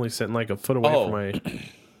 and I'm only sitting like a foot away Oh. from my.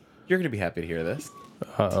 You're going to be happy to hear this.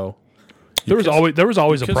 Uh-oh. There was always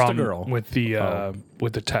a kissed a problem girl. with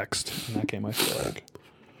the text in that game. I feel like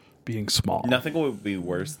being small. Nothing would be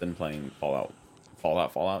worse than playing Fallout,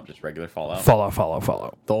 just regular Fallout.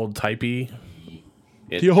 Fallout. The old typey.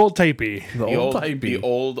 It- The whole tapey. The the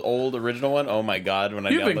old original one. Oh my god! When I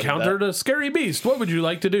You've downloaded encountered a scary beast. What would you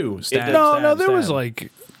like to do? Stab, No, stab, there was stab.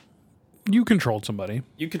 like you controlled somebody. that,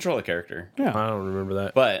 you control a character, Yeah. I don't remember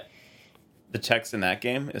that. but the text in that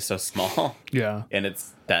game is so small, Yeah. and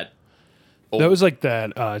it's that. That was like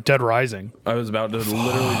that Dead Rising. I was about to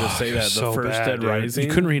literally just say that. The So first bad, Dead dude. Rising. You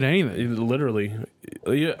couldn't read anything. It literally.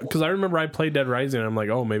 Yeah, because I remember I played Dead Rising, and I'm like,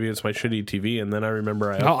 oh, maybe it's my shitty TV, and then I remember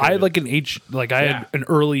No, I had upgraded. like I had an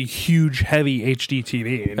early, huge, heavy HD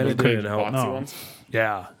TV, And it didn't help. boxy No. ones.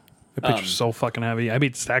 Yeah, the picture's so fucking heavy. I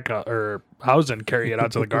made Hausen carry it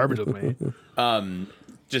out to the garbage with me.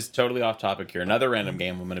 Just totally off topic here. Another random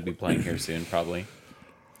game I'm going to be playing here soon, probably.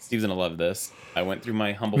 Steve's going to love this. I went through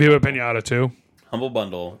my Viva Pinata too. Humble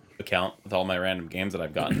Bundle account with all my random games that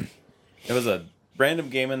I've gotten. There was a random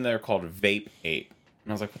game in there called Vape Ape.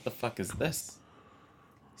 And I was like, what the fuck is this?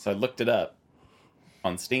 So I looked it up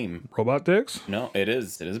on Steam. Robot dicks. No, it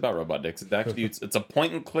is. It is about robot dicks. It's actually it's a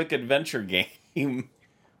point and click adventure game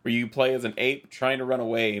where you play as an ape trying to run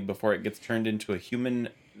away before it gets turned into a human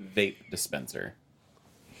vape dispenser.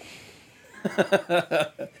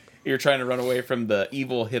 You're trying to run away from the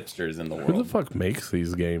evil hipsters in the world. Who the fuck makes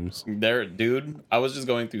these games? Dude, I was just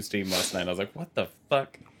going through Steam last night. I was like, what the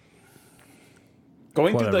fuck?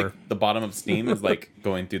 Going through like the bottom of Steam is like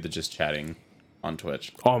going through the just chatting on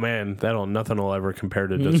Twitch. Oh man, nothing will ever compare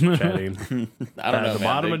to just chatting. I don't know. The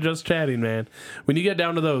bottom of just chatting, man. When you get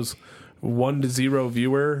down to those 1 to 0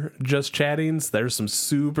 viewer just chattings, there's some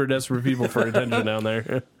super desperate people for attention down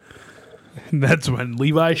there. That's when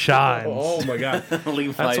Levi shines. Oh my god.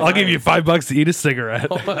 I'll give you $5 to eat a cigarette.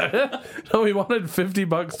 No, he wanted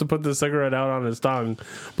 $50 to put the cigarette out on his tongue,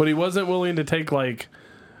 but he wasn't willing to take like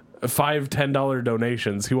 $5, $10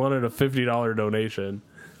 donations. He wanted a $50 donation.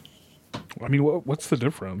 I mean, what's the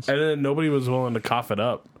difference? And then nobody was willing to cough it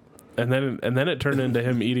up. And then it turned into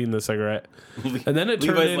him eating the cigarette. And then it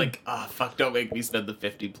turned Levi's like, fuck, don't make me spend the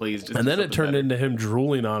 50, please. Just and then it turned into him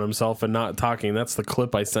drooling on himself and not talking. That's the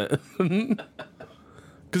clip I sent.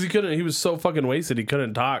 Because he was so fucking wasted, he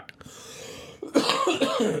couldn't talk.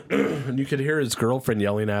 And you could hear his girlfriend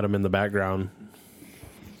yelling at him in the background.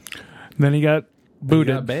 Then he got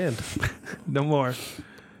booted. He got banned. No more.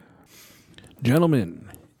 Gentlemen,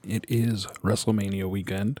 it is WrestleMania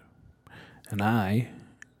weekend, and I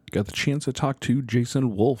got the chance to talk to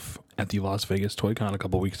Jason Wolf at the Las Vegas Toy Con a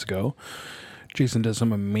couple weeks ago. Jason does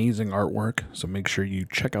some amazing artwork, so make sure you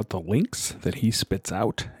check out the links that he spits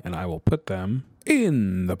out, and I will put them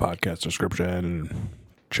in the podcast description.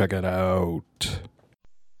 Check it out.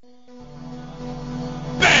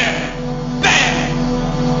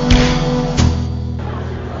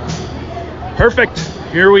 Perfect.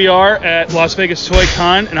 Here we are at Las Vegas Toy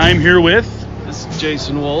Con, and I'm here with... This is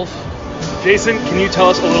Jason Wolf. Jason, can you tell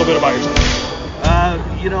us a little bit about yourself?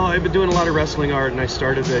 I've been doing a lot of wrestling art, and I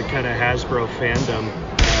started the kind of Hasbro fandom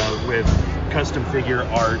with custom figure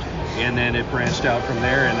art, and then it branched out from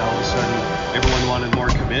there, and all of a sudden everyone wanted more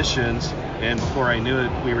commissions, and before I knew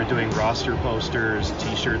it, we were doing roster posters,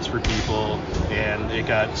 t-shirts for people, and it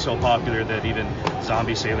got so popular that even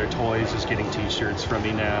Zombie Sailor Toys is getting t-shirts from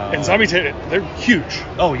me now. And Zombie Sailor, they're huge.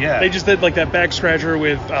 Oh, yeah. They just did like that back scratcher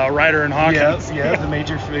with Ryder and Hawkins. Yeah, the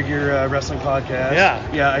Major Figure Wrestling Podcast.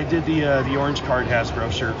 Yeah, I did the Orange Card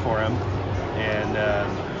Hasbro shirt for him, and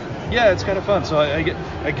it's kind of fun. So I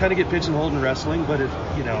kind of get pigeonholed in wrestling, but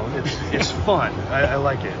it's fun. I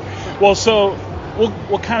like it. Well, so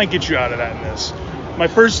we'll kind of get you out of that in this. My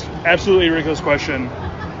first absolutely ridiculous question: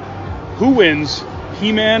 who wins,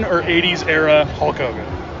 He-Man or 80s era Hulk Hogan?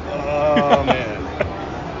 Oh man.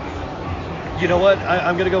 You know what?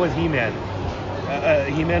 I'm gonna go with He-Man.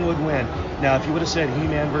 He-Man would win. Now, if you would have said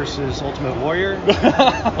He-Man versus Ultimate Warrior,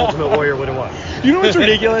 Ultimate Warrior would have won. You know what's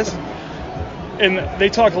ridiculous? And they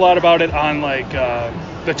talk a lot about it on like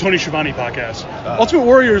the Tony Schiavone podcast. Ultimate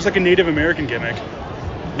Warrior is like a Native American gimmick,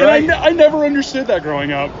 right. And I never understood that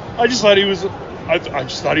growing up. I just thought he was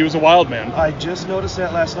a wild man. I just noticed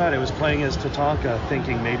that last night. I was playing as Tatanka,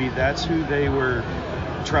 thinking maybe that's who they were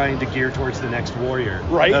trying to gear towards the next Warrior.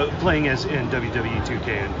 Right. Playing as in WWE 2K,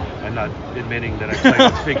 and I'm not admitting that I play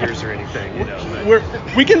with figures or anything.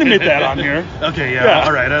 We can admit that on here. Okay, yeah.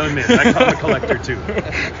 All right, I'll admit it. I'm a collector too.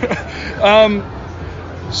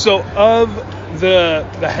 So of the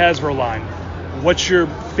Hasbro line, what's your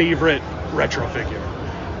favorite retro figure?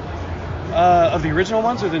 Of the original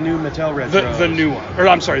ones or the new Mattel retros? The new one, or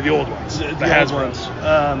I'm sorry, the old ones. The Hasbro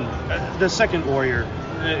ones. The second Warrior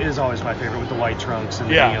is always my favorite with the white trunks and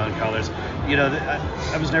the neon colors.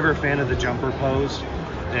 I was never a fan of the jumper pose,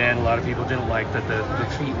 and a lot of people didn't like that the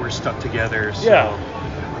feet were stuck together. So,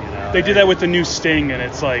 they did that with the new Sting, and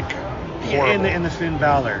it's like horrible. And the Finn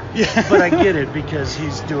Balor. Yeah. But I get it because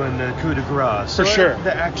he's doing the coup de grace. So for sure.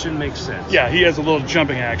 The action makes sense. Yeah, he has a little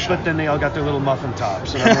jumping action. But then they all got their little muffin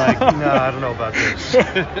tops, and I'm like, no, I don't know about this.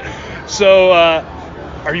 So,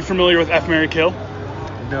 are you familiar with F, Marry, Kill?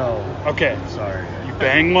 No. Okay. Sorry. You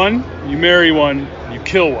bang one, you marry one, you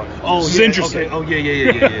kill one. Oh, this is interesting. Okay.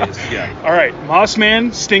 Oh, yeah. All right, Mossman,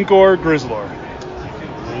 Stinkor, Grizzlor.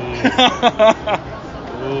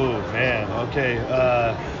 Ooh, man. Okay.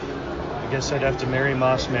 I guess I'd have to marry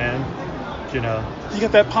Mossman. You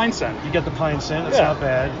got that pine scent. You got the pine scent. It's not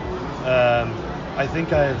bad. I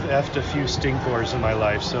think I've effed a few Stinkors in my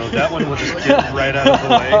life, so that one will just get right out of the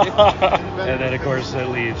way. And then, of course, that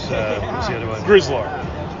leaves what's the other one? Grizzlor.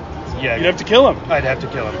 Yeah, you'd have to kill him. I'd have to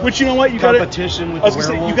kill him. Which, you know what, you got competition with the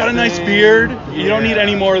werewolf. You got a nice beard. Yeah. You don't need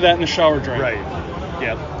any more of that in the shower drain. Right.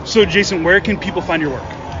 Yeah. So, Jason, where can people find your work?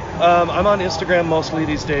 I'm on Instagram mostly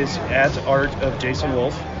these days at Art of Jason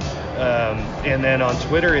Wolf, and then on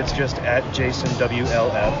Twitter it's just at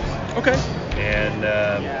JasonWLF. Okay. And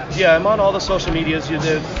I'm on all the social medias.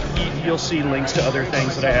 you'll see links to other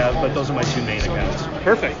things that I have, but those are my 2 main accounts.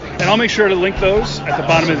 Perfect. And I'll make sure to link those at the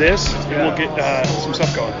bottom of this, and we'll get some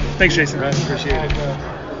stuff going. Thanks, Jason. Right, appreciate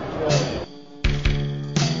it.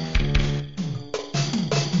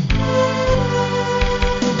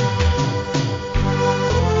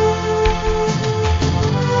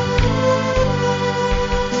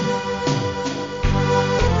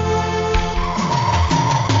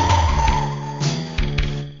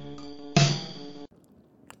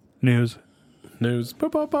 News.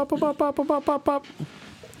 Pop, pop, pop, pop, pop, pop, pop, pop.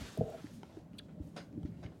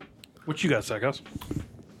 What you got, Psychos?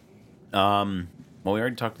 Well, we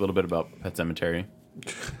already talked a little bit about Pet Sematary.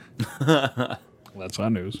 That's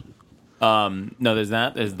not news. No, there's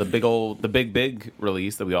that. There's the big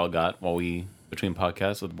release that we all got between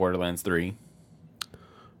podcasts with Borderlands 3.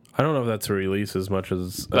 I don't know if that's a release as much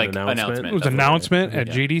as an Like, announcement. announcement. It was an Definitely. announcement at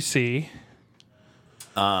GDC.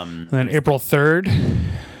 And then April 3rd.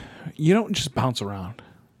 You don't just bounce around.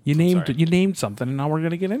 You named something, and now we're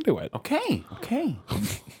gonna get into it. Okay.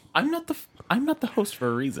 I'm not the host for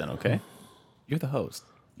a reason. Okay, you're the host.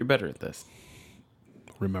 You're better at this.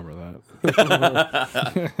 Remember that.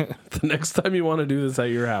 The next time you want to do this at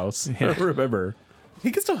your house, remember. He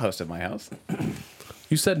can still host at my house.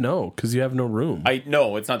 You said no because you have no room. I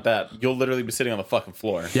no, it's not that. You'll literally be sitting on the fucking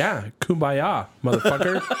floor. Yeah, kumbaya,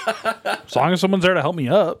 motherfucker. As long as someone's there to help me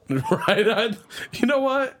up. Right? You know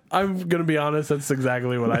what? I'm going to be honest. That's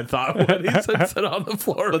exactly what I thought when he said sit on the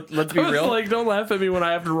floor. Let's be I was real. like, don't laugh at me when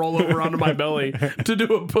I have to roll over onto my belly to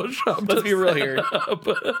do a push-up. Let's be real here.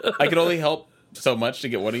 I can only help so much to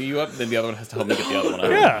get one of you up, then the other one has to help me get the other one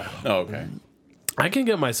up. Yeah. Oh, okay. I can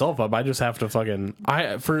get myself up. I just have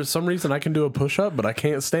to for some reason I can do a push-up, but I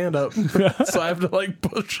can't stand up. So I have to like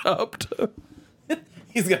push up.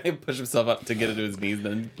 He's gonna push himself up to get into his knees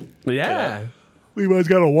then. Yeah. Levi's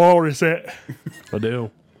got a walrus at. I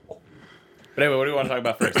do. But anyway, what do we want to talk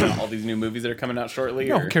about first? All these new movies that are coming out shortly?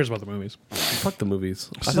 No or? one cares about the movies. Fuck the movies.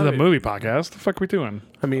 This is a movie podcast. The fuck are we doing?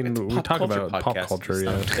 I mean, we Pop talk culture about pop podcast, culture, you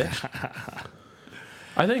yeah. son of a bitch.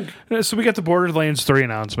 I think So we got the Borderlands 3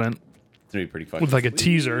 announcement It's gonna be pretty fucking with like a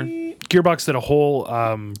teaser. Gearbox did a whole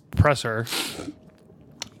presser.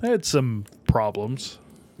 They had some problems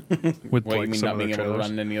with What, you like mean some not of being the able to trailers.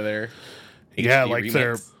 run any other Yeah, HD like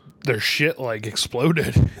remakes? their shit like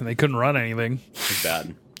exploded and they couldn't run anything. It's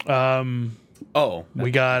bad.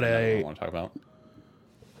 We got That's what I a want to talk about.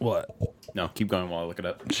 what? No, keep going while I look it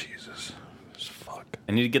up. Jesus, fuck.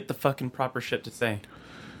 I need to get the fucking proper shit to say.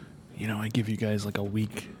 You know, I give you guys like a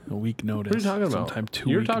week notice. what are you talking about? Sometime 2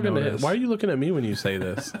 You're week talking to him. notice. Why are you looking at me when you say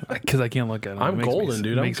this? Because I can't look at him. I'm It makes me golden, s-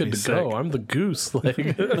 dude. I'm makes good me to sick. go. I'm the goose. Like,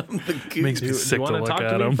 Makes me do sick you to want look to talk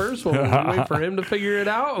at to me him. first? We'll wait for him to figure it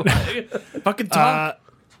out. Fucking talk.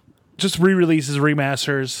 Just re-releases,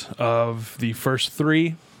 remasters of the first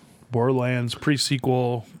 3 Borderlands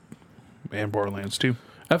pre-sequel and Borderlands 2.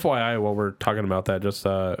 FYI, while we're talking about that, just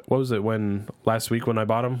what was it last week when I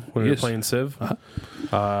bought them when we were Yes. playing Civ?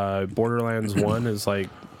 Borderlands 1 is like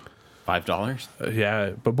 $5.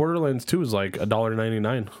 yeah, but Borderlands 2 is like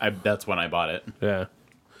 $1.99. That's when I bought it. Yeah,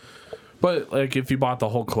 but like if you bought the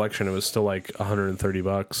whole collection, it was still like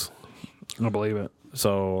 $130. I don't believe it.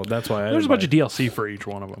 So that's why There's a bunch of DLC for each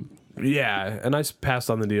one of them. yeah, and I passed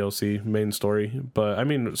on the DLC main story, but I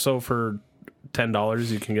mean, so for $10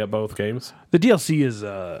 you can get both games. The DLC is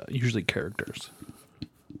usually characters.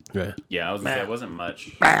 Yeah, Yeah, I was gonna say it wasn't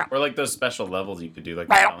much. Or like those special levels you could do, like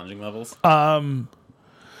the challenging levels. And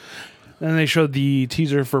they showed the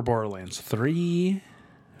teaser for Borderlands 3,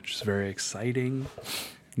 which is very exciting.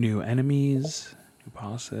 New enemies, new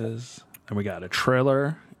bosses. And we got a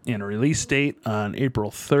trailer and a release date on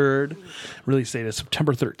April 3rd. Release date is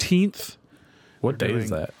September 13th, what day is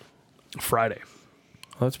doing- that? Friday.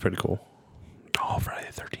 Oh, that's pretty cool. Oh, Friday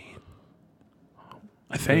the 13th.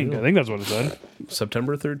 I think that's what it said.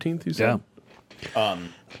 September 13th, you said? Yeah.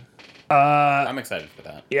 I'm excited for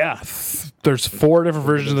that. Yeah. There's 4 different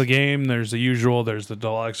versions of the game. There's the usual, there's the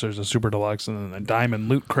deluxe, there's the super deluxe, and then the diamond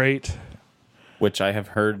loot crate. Which I have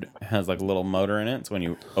heard has like a little motor in it, so when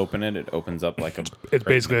you open it, it opens up like a. It's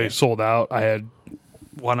basically sold out. I had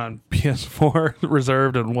one on PS4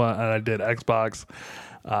 reserved and one, and I did Xbox.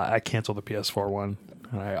 I canceled the PS4 one.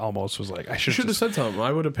 And I almost was like, I You should should have said something.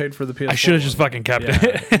 I would have paid for the PS4. I should have just fucking kept Yeah,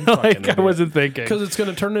 it. Like I wasn't thinking. because it's going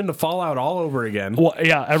to turn into Fallout all over again. Well,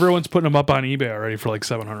 yeah, everyone's putting them up on eBay already for like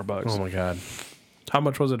 $700. Oh my god, how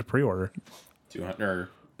much was it to pre-order? 200 or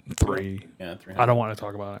 3. yeah, 300. I don't want to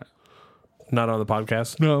talk about it. Not on the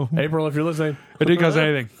podcast. No, April, if you're listening, it didn't cost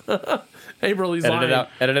anything. April, he's Edit lying. it out.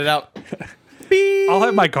 Edit it out. I'll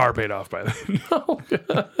have my car paid off by then. I'll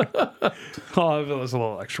have this a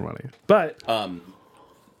little extra money. But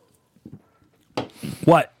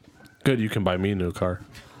What? Good, you can buy me a new car.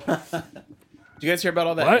 Did you guys hear about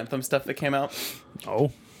all that What? Anthem stuff that came out?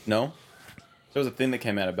 Oh. No? There was a thing that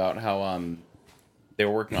came out about how they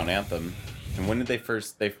were working on Anthem. And when did they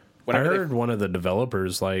first... I heard one of the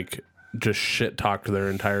developers, like, just shit-talked their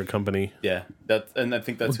entire company. Yeah. And I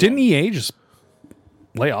think that's... Didn't EA just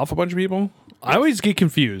lay off a bunch of people? I always get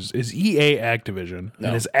confused. Is EA Activision? No.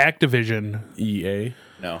 And is Activision... EA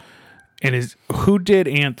No. And is... Who did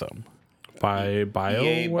Anthem? by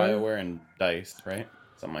BioWare? EA, BioWare, and DICE, right?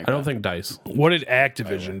 Something like that. I don't think DICE. What did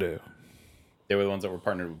Activision do? They were the ones that were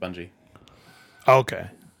partnered with Bungie. Okay.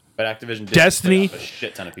 But Activision did Destiny- lay off a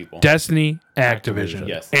shit ton of people. Destiny, Activision.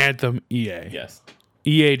 Yes. Anthem, EA. Yes.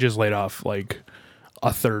 EA just laid off like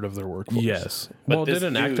a third of their workforce. Yes. But Well, this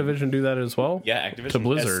didn't dude- Activision do that as well? Yeah, Activision. To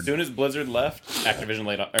Blizzard. As soon as Blizzard left, Activision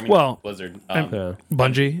laid off... I mean, Well, Blizzard. Yeah.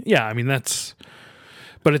 Bungie. Yeah, I mean that's...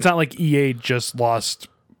 But it's not like EA just lost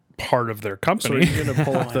part of their So are company. you going to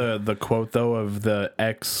pull up the quote, though, of the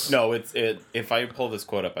X? No, it's if I pull this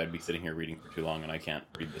quote up, I'd be sitting here reading for too long, and I can't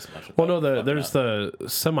read this much. Well, no, without there's fucking up. the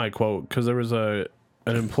semi-quote, because there was an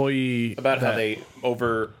employee... About how that- they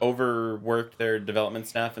overworked their development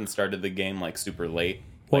staff and started the game like super late.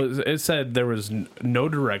 Well, it said there was no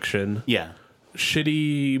direction, Yeah.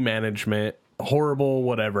 shitty management, horrible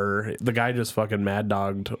whatever. The guy just fucking mad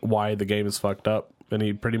dogged why the game is fucked up, and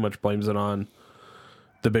he pretty much blames it on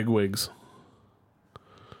the bigwigs.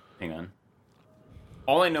 Hang on.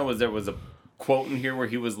 All I know is there was a quote in here where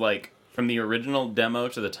he was like, from the original demo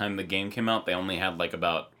to the time the game came out, they only had like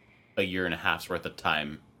about a year and a half's worth of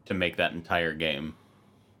time to make that entire game.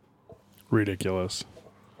 Ridiculous.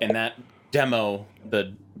 And that demo,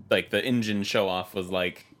 the engine show off was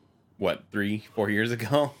like, what, 3-4 years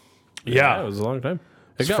ago? Yeah, it was a long time.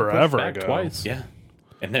 It It's got pushed forever back ago. twice. Yeah.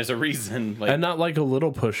 And there's a reason, like, And not like a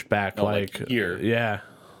little pushback, No, like here. Yeah,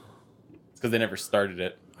 it's because they never started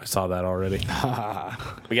it. I saw that already.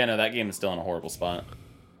 But yeah, no, that game is still in a horrible spot.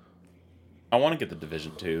 I want to get the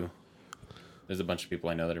Division 2. There's a bunch of people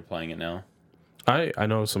I know that are playing it now. I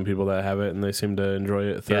know some people that have it, and they seem to enjoy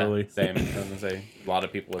it thoroughly. Yeah, same. I was gonna say a lot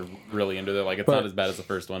of people are really into it. Like, it's But- not as bad as the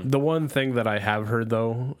first one. The one thing that I have heard,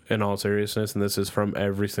 though, in all seriousness, and this is from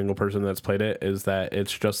every single person that's played it, is that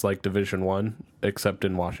it's just like Division 1, except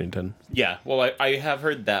in Washington. Yeah, well, I have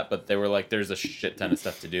heard that, but they were like, there's a shit ton of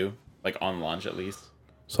stuff to do, like on launch at least,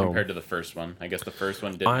 So compared to the first one. I guess the first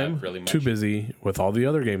one didn't I'm have really much. too busy with all the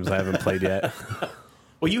other games I haven't played yet.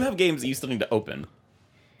 Well, you have games that you still need to open.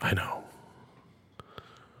 I know.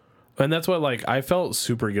 And that's what, like, I felt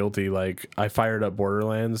super guilty. Like, I fired up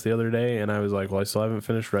Borderlands the other day, and I was like, well, I still haven't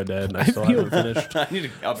finished Red Dead, and I still haven't finished I need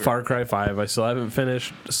to. Far Cry 5. I still haven't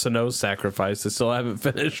finished Sano's Sacrifice. I still haven't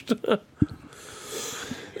finished.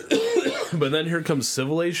 But then here comes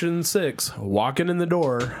Civilization 6 walking in the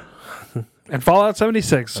door. And Fallout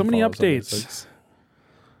 76. So many Fallout updates. 76.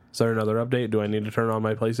 Is there another update? Do I need to turn on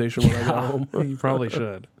my PlayStation when I get home? You probably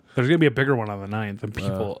should. There's going to be a bigger one on the 9th, and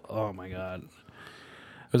people, oh my God.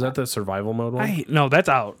 Is that the survival mode one? No, that's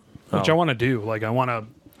out, which Oh. I want to do. Like, I want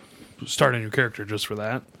to start a new character just for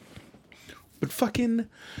that. But fucking,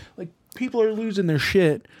 like, people are losing their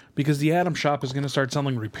shit because the Atom Shop is going to start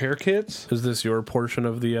selling repair kits. Is this your portion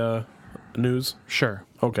of the news? Sure.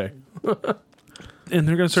 Okay. And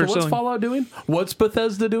they're going to So start what's selling. Fallout doing? What's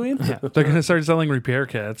Bethesda doing? They're going to start selling repair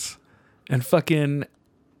kits. And fucking,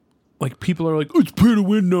 like, people are like, it's pay to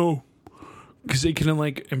win now. Because they can,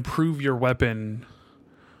 like, improve your weapon.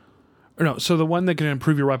 Or no, so the one that can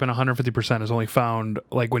improve your weapon 150% is only found,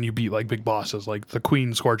 like, when you beat, like, big bosses, like the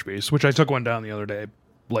Queen Scorch Beast, which I took one down the other day.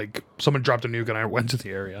 Like, someone dropped a nuke and I went to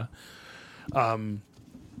the area.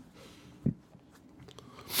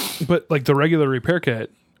 But, like, the regular repair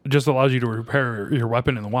kit just allows you to repair your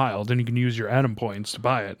weapon in the wild, and you can use your Atom points to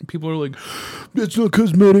buy it. People are like, that's not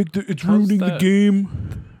cosmetic, it's ruining the that?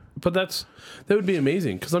 game. But that would be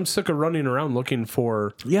amazing because I'm sick of running around looking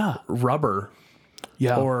for Yeah. rubber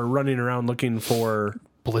Yeah. or running around looking for.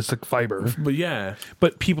 ballistic fiber. But yeah,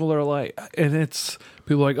 But people are like, and it's,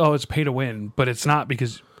 people are like, oh, it's pay to win. But it's not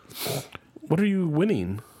because, what are you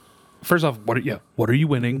winning? first off, what are you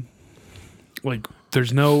winning? Like,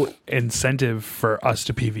 there's no incentive for us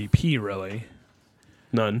to PvP, really,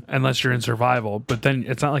 None. unless you're in survival. But then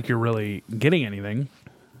it's not like you're really getting anything.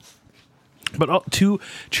 But to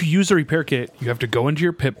use the repair kit, you have to go into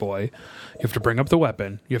your Pip-Boy, you have to bring up the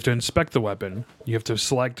weapon, you have to inspect the weapon, you have to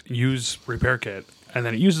select use repair kit, and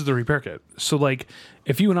then it uses the repair kit. So, like,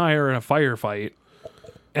 if you and I are in a firefight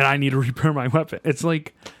and I need to repair my weapon, it's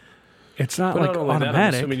like, it's not But like not only that, I'm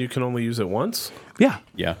automatic. assuming you can only use it once. Yeah.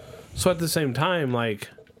 Yeah. So at the same time, like,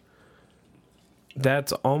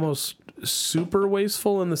 that's almost super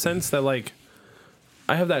wasteful in the sense that, like,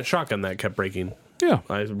 I have that shotgun that kept breaking. Yeah.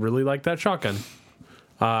 I really like that shotgun.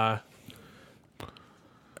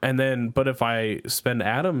 And then, but if I spend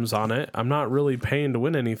atoms on it, I'm not really paying to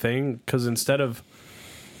win anything because instead of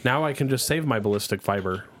now I can just save my ballistic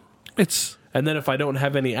fiber. And then if I don't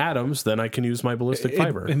have any atoms, then I can use my ballistic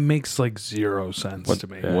fiber. It makes like 0 sense to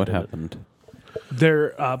me. What happened? They're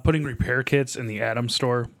putting repair kits in the Atom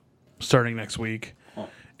store starting next week.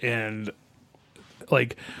 And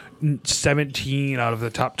like 17 out of the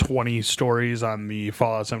top 20 stories on the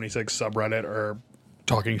Fallout 76 subreddit are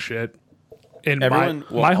talking shit. And Everyone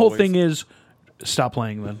will my whole always- thing is stop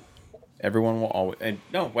playing then. Everyone will always. And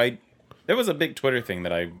no, there was a big Twitter thing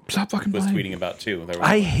that I Stop fucking was playing. tweeting about too. There was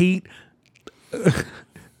I hate.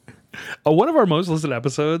 One of our most listened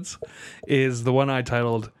episodes is the one I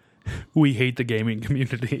titled "We Hate the Gaming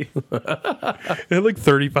Community." It had like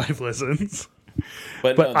 35 listens.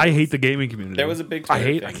 But no, I hate the gaming community. there was a big I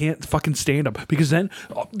Twitter thing. can't fucking stand them because then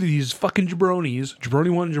these fucking jabronis, Jabroni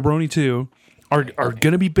 1 and Jabroni 2, are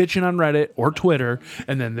gonna be bitching on Reddit or Twitter,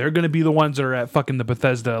 and then they're gonna be the ones that are at fucking the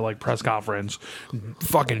Bethesda like press conference,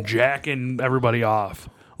 fucking jacking everybody off.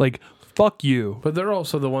 Like fuck you. But they're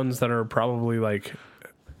also the ones that are probably like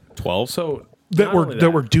 12. so That not were only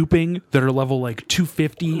that were duping that are level like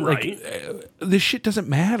 250. Right. Like this shit doesn't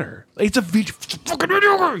matter. It's a fucking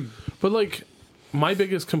video game. But like my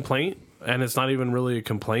biggest complaint, and it's not even really a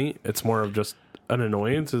complaint, it's more of just an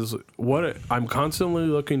annoyance, is what I'm constantly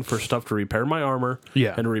looking for stuff to repair my armor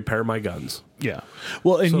Yeah. and repair my guns. Yeah.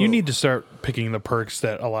 Well, and So- you need to start picking the perks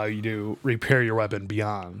that allow you to repair your weapon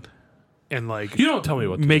beyond, and like You don't tell me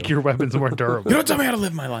what to make do. your weapons more durable. Don't tell me how to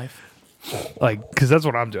live my life. Like, because that's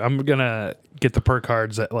what I'm doing. I'm gonna get the perk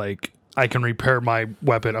cards that like I can repair my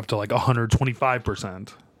weapon up to like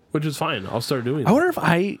 125%. Which is fine. I'll start doing I that. wonder if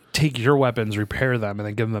I take your weapons, repair them, and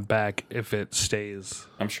then give them back, if it stays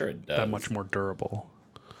I'm sure it does. that much more durable.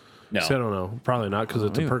 No. See, I don't know. Probably not because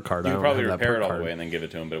it's a perk card. You I could don't probably have that repair perk it all card. the way and then give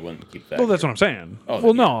it to him, but it wouldn't keep that. Well, that's what I'm saying. Oh,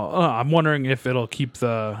 Well, then no, I'm wondering if it'll keep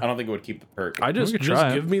the. I don't think it would keep the perk. I just could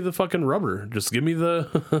try it. give me the fucking rubber. Just give me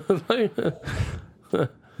the.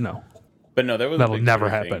 No, But no, there was a that'll big never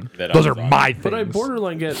Twitter thing happen. that I Those was are on. my things. But I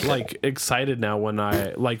borderline get like excited now when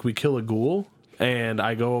I like we kill a ghoul and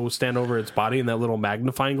I go stand over its body and that little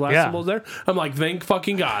magnifying glass Yeah. symbol's there. I'm like, thank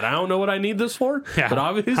fucking God. I don't know what I need this for, Yeah, but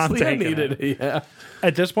I'm obviously I taking need it. Yeah.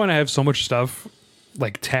 At this point, I have so much stuff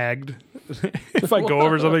like tagged. If I go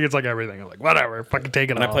over something, it's like everything. I'm like, whatever, fucking take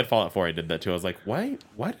it When I all. played Fallout 4, I did that too. I was like, why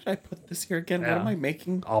did I put this here again? Yeah. What am I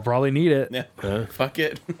making? I'll probably need it. Yeah. Fuck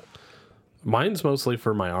it. Mine's mostly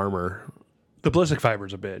for my armor. The ballistic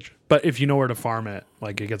fiber's a bitch, but if you know where to farm it,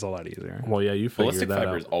 like it gets a lot easier. Well, yeah, you figured Ballistic that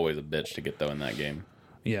fiber out. is always a bitch to get though in that game.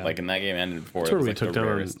 Yeah, Like in that game and before, That's it where was we like took the down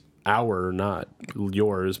rarest. our, not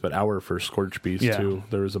yours, but our first Scorch Beast Yeah. too.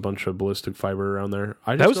 There was a bunch of ballistic fiber around there.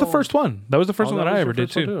 I that just was the don't- first one. That was the first Oh, one that was I your ever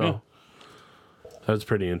did first one too. Yeah. Oh. That was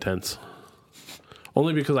pretty intense.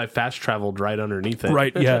 Only because I fast traveled right underneath it.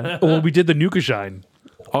 Right? Yeah. Well, we did the Nukashine,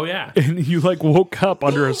 Oh yeah. and you like woke up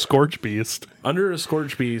under a Scorch Beast. Under a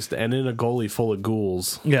Scorch Beast and in a goalie full of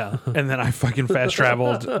ghouls. Yeah, and then I fucking fast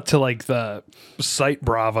traveled to like the site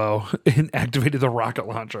Bravo and activated the rocket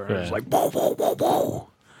launcher. And I was Yeah. like, whoa, whoa, whoa, whoa.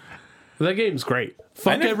 That game's great.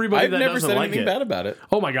 Fuck I've everybody I've that never doesn't said like anything it. bad about it.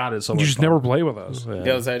 Oh my god, it's so much You just fun. never play with us.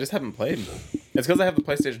 Yeah, I just haven't played. It's because I have the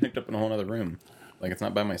PlayStation hooked up in a whole other room. Like it's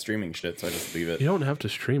not by my streaming shit, so I just leave it. You don't have to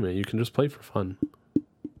stream it. You can just play for fun.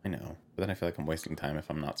 I know, but then I feel like I'm wasting time if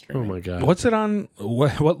I'm not Oh streaming. my god. What's it on?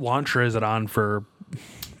 What launcher is it on for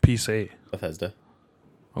PC? Bethesda.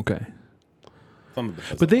 Okay, It's on the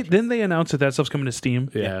Bethesda but launcher. didn't they announce that stuff's coming to Steam?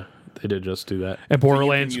 Yeah, they did just do that. And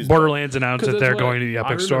Borderlands use Borderlands announced that That's they're what going to the I Epic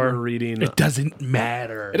remember Store. reading. It doesn't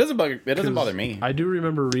matter. It doesn't bother me. I do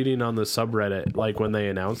remember reading on the subreddit, like when they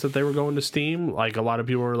announced that they were going to Steam, like a lot of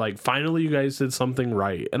people were like, finally you guys did something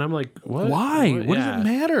right. And I'm like, what? Why? What Yeah. does it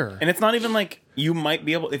matter? And it's not even like you might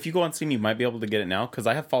be able, if you go on Steam, you might be able to get it now because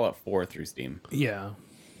I have Fallout 4 through Steam. Yeah,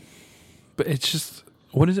 but it's just,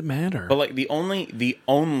 what does it matter? But like the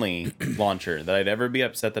only launcher that I'd ever be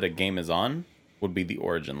upset that a game is on would be the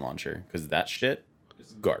Origin launcher because that shit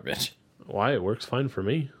is garbage. Why? It works fine for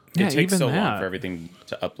me. Yeah, It takes even so long that. for everything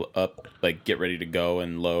to like get ready to go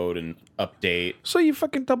and load and update. So you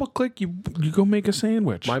fucking double click, you go make a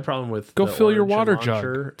sandwich. My problem with Go the fill your Origin water jug.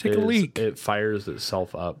 launcher Take a is leak. It fires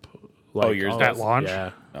itself up. Like, yours At does? launch?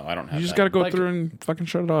 Yeah, No, I don't have You just that. got to go Like- through and fucking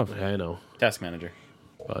shut it off. yeah, I know, Task Manager.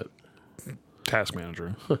 but Task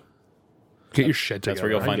manager. Get your shit together. That's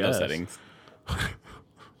where you'll find those guess. settings.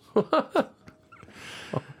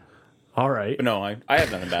 all right. But no, I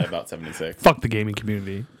have nothing bad about 76. Fuck the gaming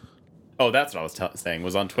community. Oh, that's what I was saying.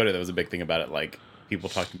 Was on Twitter there was a big thing about it. Like people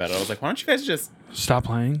talking about it. I was like, why don't you guys just Stop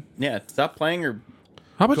playing. stop playing or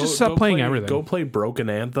How about just stop playing play, everything? Go play Broken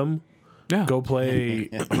Anthem. yeah. Go play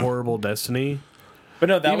Horrible Destiny. but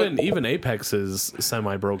no that Even Apex is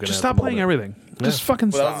semi-broken. Just at stop the playing moment. everything. Just fucking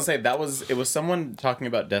Well, I was stop. gonna say it was someone talking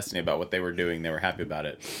about Destiny about what they were doing. They were happy about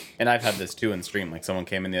it, and I've had this too in stream. Like someone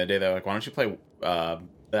came in the other day, they're like, "Why don't you play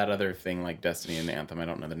that other thing like Destiny and Anthem? I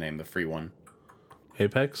don't know the name, the free one,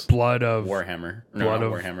 Apex. Blood of Warhammer. No, Blood not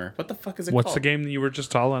of- Warhammer. What the fuck is it what's called? the game that you were just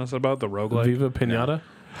telling us about? The roguelike. Viva Pinata.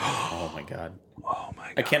 Oh my god, Oh my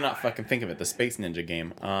god. I cannot fucking think of it. The Space Ninja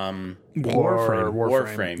game.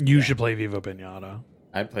 Warframe. You should play Viva Pinata.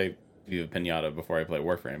 I play Viva Pinata before I play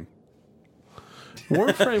Warframe.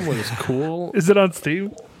 Warframe was cool. Is it on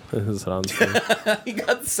Steam? Is it on Steam? He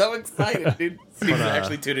got so excited, dude. He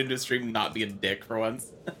actually tuned into a stream, not be a dick for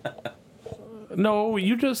once. No,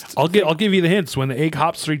 you just. I'll give you the hints. When the egg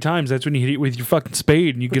hops 3 times, that's when you hit it with your fucking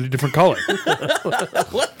spade and you get a different color.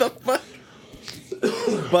 What the fuck?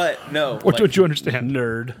 But no, What don't you understand?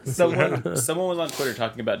 Nerd. someone was on Twitter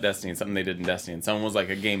talking about Destiny and something they did in Destiny, and someone was like,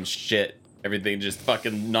 "A game's shit." Everything just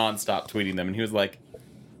fucking nonstop tweeting them, and he was like, "I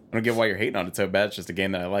don't get why you're hating on it so bad. It's just a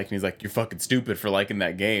game that I like." And he's like, "You're fucking stupid for liking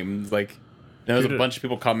that game." It's like, there was a Dude, bunch of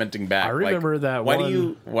people commenting back. I remember like, that Why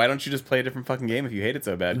one- why don't you just play a different fucking game if you hate it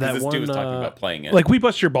so bad? That Because this dude was one, talking about playing it. Like, we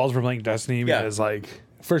bust your balls for playing Destiny Yeah. because, like,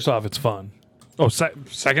 first off, it's fun. Oh,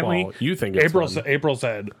 secondly, Well, you think it's April fun. April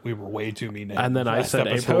said we were way too mean. And then I last said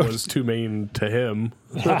episode. April was too mean to him.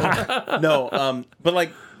 no, but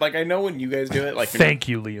like I know when you guys do it, like you're Thank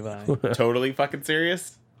you, Levi. not totally fucking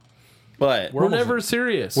serious. But We're never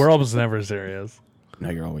serious. We're almost never serious. no,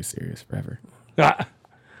 you're always serious forever. Ah.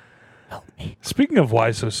 Speaking of why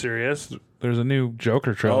so serious, there's a new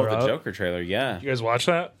Joker Oh, trailer the out. Joker trailer, yeah. You guys watch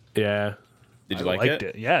that? Yeah. Did you I like liked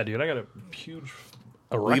it? Yeah, dude. I got a huge.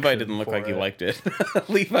 Levi erection didn't look for like he it. liked it.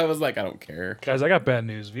 Levi was like, I don't care. Guys, I got bad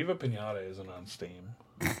news. Viva Pinata isn't on Steam.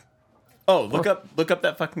 Oh, look up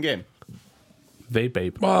that fucking game. Vape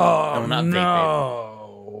ape. Oh, No, not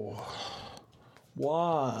no.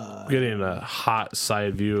 Why? Getting a hot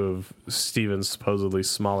side view of Steven's supposedly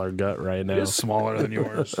smaller gut right now. It's smaller than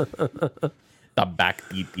yours. The back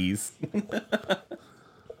DPs.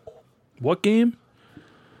 What game?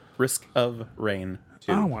 Risk of Rain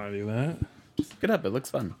 2. I don't want to do that. Look it up. It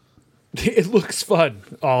looks fun. It looks fun.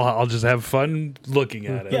 I'll just have fun looking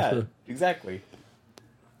at it. Yeah, exactly.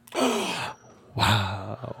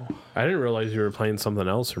 Wow. I didn't realize you were playing something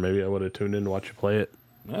else, or maybe I would have tuned in to watch you play it.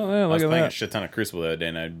 Oh, yeah, I was look at playing a that. shit ton of Crucible the other day,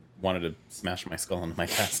 and I wanted to smash my skull into my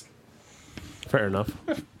desk. Fair enough.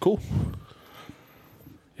 Cool.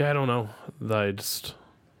 Yeah, I don't know.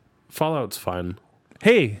 Fallout's fine.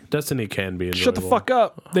 Hey, Destiny can be enjoyable. shut the fuck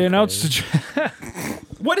up. They announced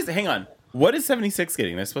What is? Hang on. What is 76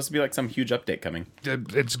 getting? There's supposed to be like some huge update coming.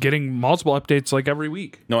 it's getting multiple updates like every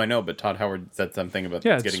week. No, I know, but Todd Howard said something about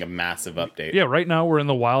Yeah, it's it's- getting a massive update. Yeah, right now we're in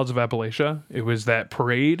the wilds of Appalachia. It was that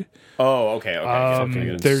parade. Oh, okay. Okay.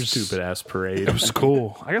 Good. There's Stupid ass parade. It was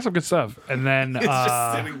cool. I got some good stuff. And then It's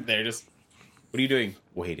just sitting there, just. What are you doing?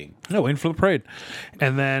 Waiting. no, waiting for the parade.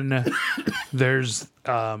 And then there's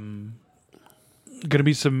gonna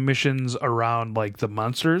be some missions around like the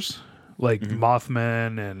monsters, like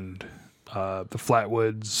Mothman and the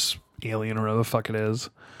Flatwoods alien or whatever the fuck it is.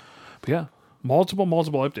 But yeah, multiple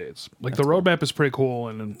updates. Like the roadmap is pretty cool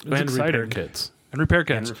and it's And exciting. repair kits. And repair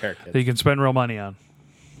kits repair kits. that you can spend real money on.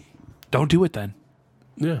 Don't do it then.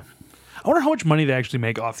 Yeah. I wonder how much money they actually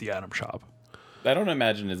make off the Atom Shop. I don't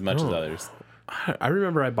imagine as much as others. I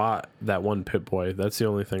remember I bought that one Pip-Boy. That's the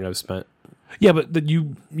only thing I've spent. Yeah, but that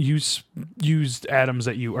you used atoms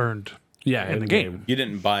that you earned. Yeah, In the game. You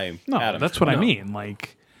didn't buy No, Atoms that's for what I that. mean.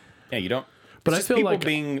 Like, Yeah, you don't. But It's I just feel people like-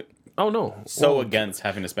 being Oh, no. so Well, against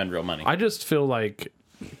having to spend real money. I just feel like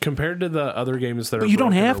compared to the other games that are you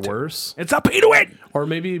don't broken have or to. worse, it's a pay to win. or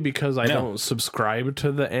maybe because I know. don't subscribe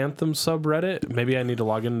to the Anthem subreddit, maybe I need to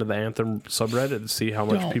log into the Anthem subreddit and see how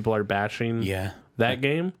much No. people are bashing yeah, that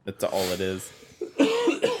game. that's all it is.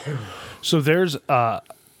 So there's a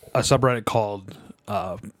subreddit called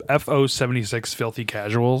FO76 Filthy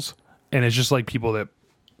Casuals, and it's just like people that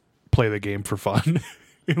play the game for fun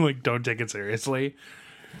and like don't take it seriously.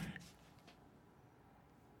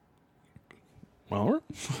 Well,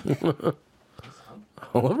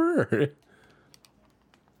 Oliver?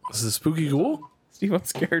 Is this spooky ghoul? Steve, I'm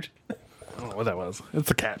scared. I don't know what that was.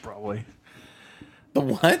 It's a cat, probably. The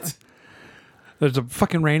what? There's a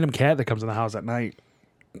fucking random cat that comes in the house at night.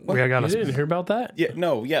 We got You didn't hear about that? Yeah,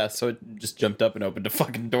 no, yeah. So it just jumped up and opened a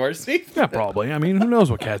fucking door, Steve. Yeah, probably. I mean, who knows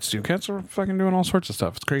what cats do? Cats are fucking doing all sorts of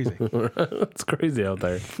stuff. It's crazy. It's crazy out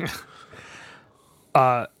there.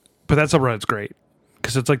 But that subreddit's great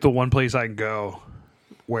because it's like the one place I can go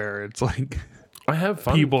where it's like I have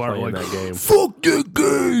fun people are playing like, that game. fuck that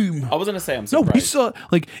game. I was gonna say I'm No, surprised. we still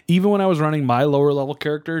like even when I was running my lower level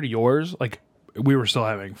character to yours, like we were still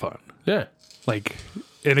having fun. Yeah. Like,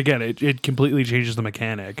 and again, it completely changes the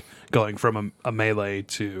mechanic going from a melee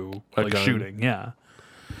to A like gun. shooting. Yeah.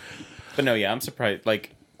 But no, yeah, I'm surprised.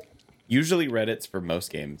 Like, usually Reddit's for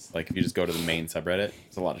most games. Like, if you just go to the main subreddit,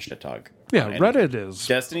 it's a lot of shit talk. Yeah, on Reddit is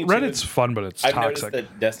Destiny 2 Reddit's fun, but it's I've toxic.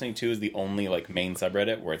 noticed that Destiny 2 is the only like main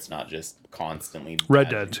subreddit where it's not just constantly Red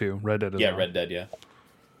bad. Dead too. Red Dead is Yeah, on. Red Dead, yeah.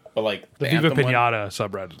 But like The Viva Anthem one- Pinata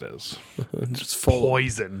subreddit is Just full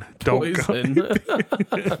poison. Don't go. poison.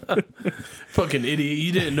 Fucking idiot.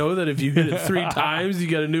 You didn't know that if you hit it 3 times, you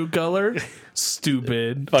get a new color?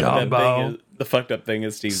 Stupid. fucked up Dumbo. thing is, the fucked up thing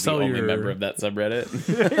is Steve's Sell the only your- member of that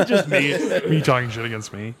subreddit. Just me talking shit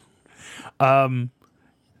against me.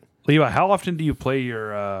 Levi, how often do you play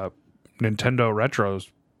your Nintendo Retro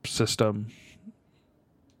system?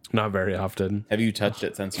 Not very often. Have you touched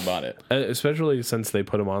it since you bought it? Especially since they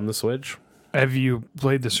put them on the Switch. Have you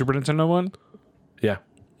played the Super Nintendo one? Yeah.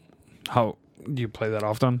 How do you play that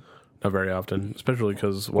often? Not very often. Especially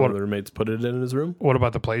because one of the roommates put it in his room. What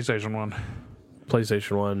about the PlayStation one?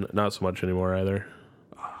 PlayStation 1, not so much anymore either.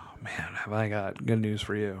 Man, have I got good news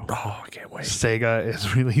for you. Oh, I can't wait. Sega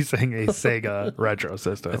is releasing a Sega Retro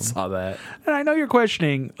system. Saw that. And I know you're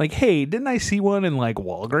questioning, like, hey, didn't I see one in like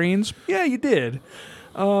Walgreens? Yeah, you did.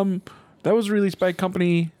 That was released by a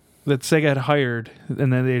company that Sega had hired,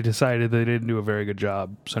 and then they decided they didn't do a very good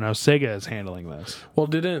job. So now Sega is handling this. Well,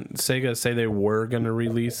 didn't Sega say they were going to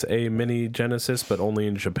release a mini Genesis, but only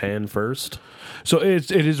in Japan first? So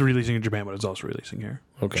it is releasing in Japan, but it's also releasing here.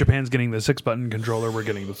 Okay. Japan's getting the 6-button controller. We're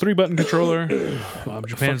getting the 3-button controller.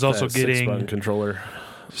 Japan's also That 6-button getting controller.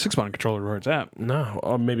 6-button controller where it's at.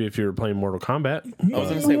 No, maybe if you were playing Mortal Kombat. I was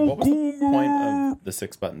gonna say, what was the point of the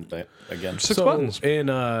 6-button thing again? Six buttons. In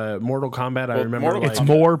Mortal Kombat, I Well, remember Mortal like It's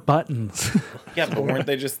more buttons. Yeah, but weren't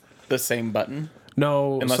they just the same button?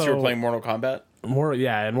 no, Unless so you were playing Mortal Kombat. in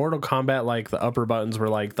Mortal Kombat, like the upper buttons were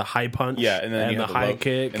like the high punch, Yeah, and then you the had the high low-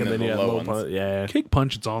 kick, and and then then you the had low low ones. punch. Yeah, Kick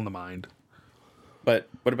punch, it's on the mind. But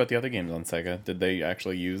what about the other games on Sega? Did they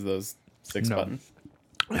actually use those 6 No. buttons?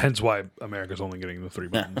 Hence why America's only getting the 3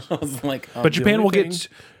 buttons. I was like, But Japan only will thing-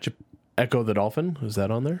 get. Echo the Dolphin, is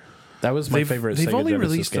that on there? That was my favorite. They've Sega only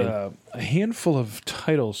Genesis released game. a handful of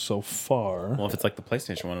titles so far. well, if it's like the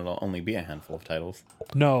PlayStation one, it'll only be a handful of titles.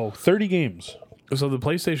 No, 30 games. So the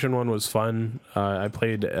PlayStation one was fun. I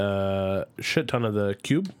played a shit ton of the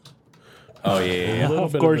Cube. Oh yeah. A little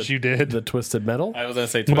Of bit course the, you did. The Twisted Metal. I was gonna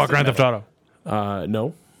say What about Twisted Grand Theft Metal. Auto?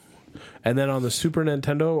 No. And then on the Super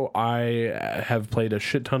Nintendo, I have played a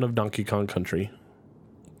shit ton of Donkey Kong Country.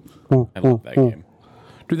 I love that game.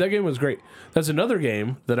 Dude, that game was great. That's another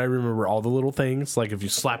game that I remember all the little things. Like if you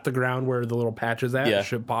slap the ground where the little patch is at, Yeah.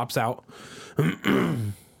 shit pops out.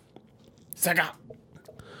 Sega.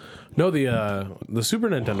 No, the Super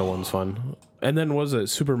Nintendo one's fun. And then was it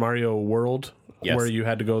Super Mario World, Yes. where you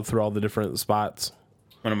had to go through all the different spots?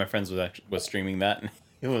 One of my friends was streaming that, and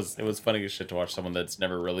it was funny as shit to watch someone that's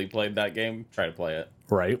never really played that game try to play it,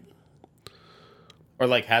 Right. or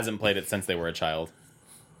like hasn't played it since they were a child.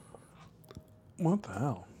 What the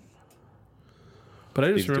hell? But I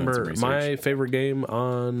just Steve's doing remember some my research. favorite game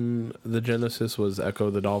on the Genesis was Echo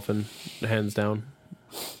the Dolphin, hands down.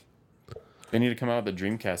 They need to come out with a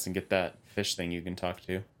Dreamcast and get that fish thing you can talk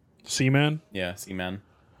to. Seaman? Yeah, Seaman.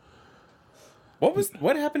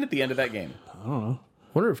 What happened at the end of that game?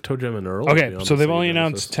 Wonder if Toe Jam and Earl. would be Okay, on so the they've Sega only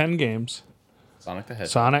Genesis. announced 10 games. Sonic the Hedgehog.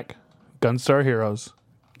 Sonic, Gunstar Heroes,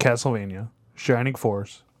 Castlevania, Shining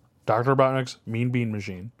Force, Dr. Robotnik's Mean Bean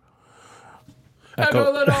Machine.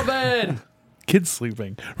 Echo the Dolphin. Kids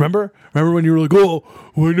sleeping. Remember when you were like, "Oh,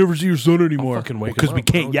 well, I never see your son anymore," Fucking wake because him we up.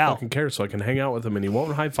 I can't don't yell. fucking care, so I can hang out with him, and he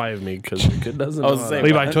won't high five me because the kid doesn't. I was know saying, how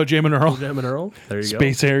to- Levi, Toe Jam and Earl, Toe Jam and Earl. There you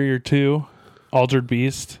Space Harrier 2, Altered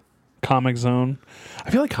Beast, Comic Zone.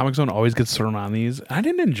 I feel like Comic Zone always gets thrown on these. I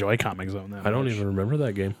didn't enjoy Comic Zone that go. I don't much. even remember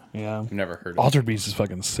that game. Yeah. I've never heard of it. Altered Beast is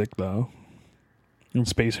fucking sick though. And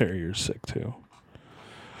Space Harrier is sick too.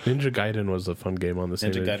 Ninja Gaiden was a fun game on the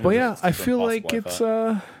Sega. Ninja Gaiden. But yeah, It's I super feel impossible,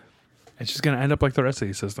 like I it's just gonna end up like the rest of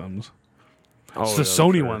these systems. Oh, It's the yeah,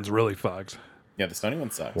 Sony sure. one's really fucked. Yeah, the Sony one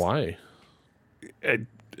sucks. Why?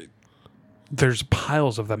 There's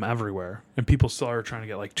piles of them everywhere, and people still are trying to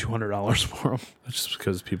get like $200 for them. That's just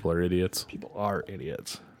because people are idiots. People are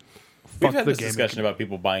idiots. We've Fuck had the this gaming discussion about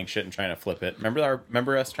people buying shit and trying to flip it.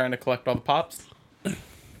 Remember us trying to collect all the pops? Yeah.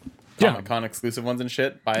 Comic Con exclusive ones and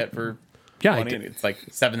shit. Buy it for Yeah, I 20, did. and it's like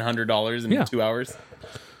 $700 in Yeah. 2 hours.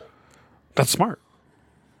 That's smart.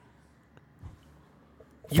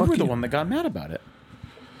 You were the one that got mad about it.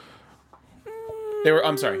 They were.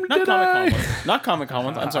 I'm sorry, not Comic Con ones. Not Comic Con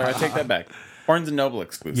ones. I'm sorry. I take that back. Barnes and Noble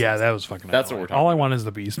exclusive. Yeah, that was fucking. That's what annoying. we're talking All I about. want is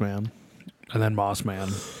the Beast Man, and then Moss Man.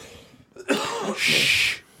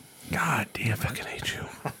 Shh. God damn, I fucking hate you.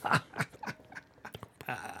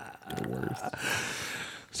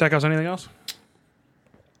 Stackhouse, anything else?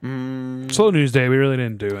 Slow news day. We really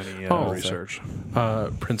didn't do any research.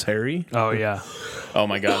 Prince Harry. Oh yeah. Oh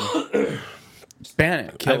my god. Ban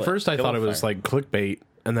it. Kill At first, I Kill thought it, it was fire. like clickbait,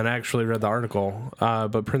 and then I actually read the article.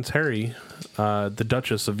 But Prince Harry, the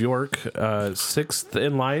Duchess of York, 6th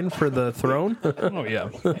in line for the throne, Oh yeah.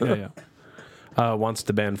 Yeah. wants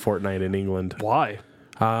to ban Fortnite in England. Why?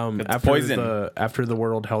 After poison. after the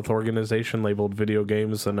World Health Organization labeled video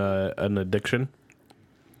games an addiction.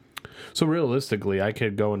 So realistically, I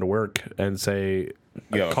could go into work and say,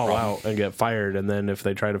 You have a call problem. out and get fired, and then if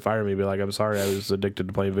they try to fire me, be like, "I'm sorry, I was addicted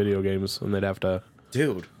to playing video games," and they'd have to.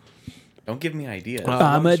 Dude, don't give me ideas.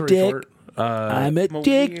 I'm long a story dick. short, I'm weird.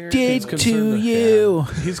 addicted He's to concerned- you.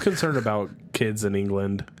 He's concerned about kids in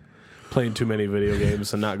England playing too many video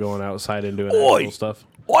games and not going outside and doing Oi. actual stuff.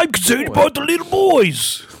 I'm concerned about the little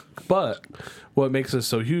boys. But what makes this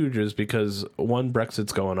so huge is because one,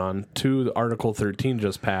 Brexit's going on. Two, Article 13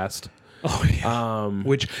 just passed. Oh yeah.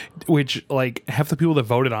 Which like half the people that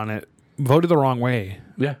voted on it voted the wrong way.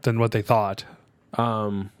 Yeah. Than what they thought.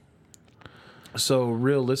 So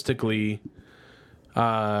realistically,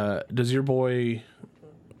 does your boy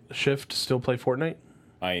Shift still play Fortnite?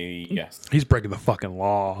 Yes. He's breaking the fucking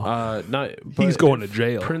law. Not. He's but going if to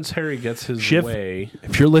jail. Prince Harry gets his Shift. way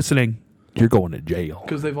If you're listening, you're going to jail.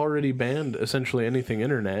 because they've already banned essentially anything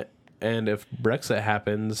internet, and if Brexit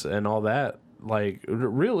happens and all that, like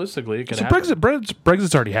realistically, it could So happen.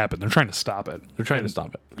 Brexit's already happened. They're trying to stop it. They're trying to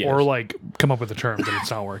stop it. Yes. Or like come up with a term that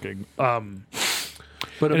it's not working.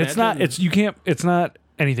 But And it's not. It's you can't. It's not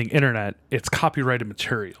anything internet. It's copyrighted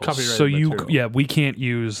materials. Copyrighted so you, material. yeah, we can't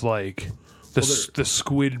use like the the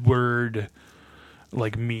Squidward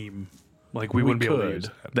like meme. Like we, wouldn't be able to use.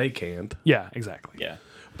 That. They can't. Yeah, exactly. Yeah.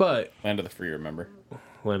 But Land of the free, remember?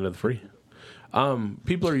 land of the free.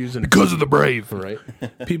 People are using Because of the brave. right.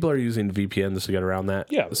 People are using VPNs to get around that.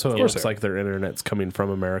 Yeah, so of it course looks they are. like their internet's coming from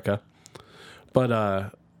America.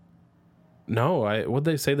 But no, what'd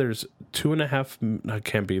they say? There's 2.5. It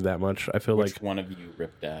can't be that much. I feel Which like one of you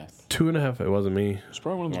ripped ass? 2.5. It wasn't me. It's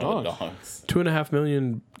probably one of One of the dogs. 2.5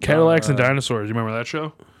 million Cadillacs and dinosaurs. You remember that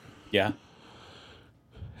show? Yeah.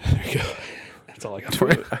 That's all I got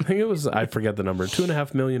for you. I think it was. I forget the number.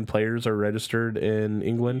 2.5 million players are registered in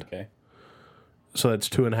England. Okay. So that's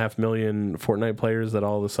 2.5 million Fortnite players that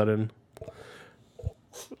all of a sudden.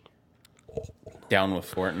 Down with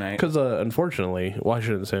Fortnite. Because unfortunately, well, I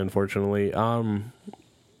shouldn't say unfortunately.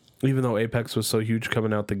 Even though Apex was so huge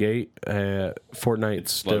coming out the gate,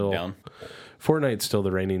 Fortnite's Slowed still down. Fortnite's still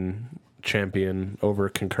the reigning champion over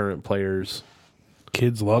concurrent players.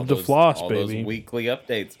 Kids love to Those- floss, all baby. Those weekly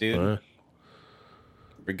updates, dude. Uh,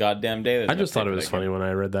 Every goddamn day. there's I an just update thought it for was that funny game. when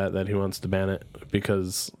I read that he wants to ban it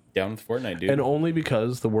because, Down with Fortnite, dude. and only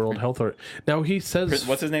because the World Health now he says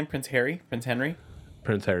What's his name? Prince Harry? Prince Henry?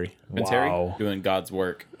 Prince Harry, Prince Wow. Harry? Doing God's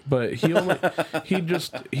work. but he only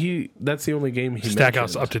that's the only game he Stackhouse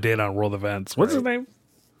mentioned. up to date on world events. What's his name?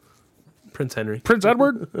 Prince Henry, Prince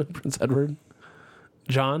Edward? Prince Edward,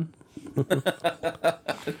 John.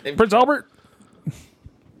 Prince Albert?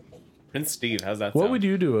 Prince Steve, how's that What sound? would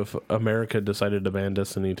you do if America decided to ban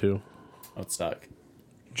Destiny 2? Oh, it's stuck.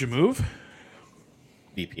 Did you move?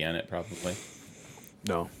 VPN it, probably.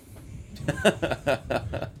 No.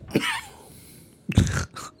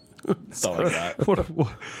 That's all I got.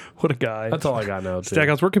 What a guy. That's all I got now. Too.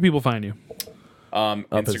 Stackhouse, where can people find you? Up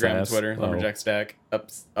his Instagram, ass. Twitter, Oh. Lumberjack Stack,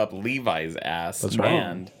 up Levi's ass, That's right.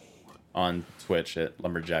 and on Twitch at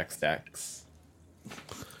Lumberjack Stacks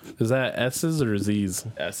Is that S's or Z's?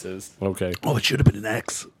 S's. Okay. Oh, it should have been an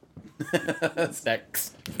X.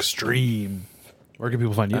 Stacks. Extreme. Where can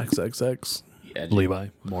people find you? XXX. Yeah, Levi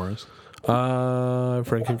Morris.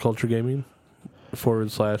 Franken Culture Gaming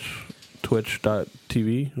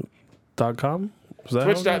 /twitch.tv.com. Is that how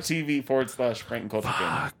it goes? Twitch.tv/Frank Culture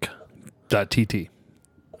Gaming. .tt.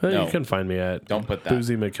 No. You can find me at Don't put that.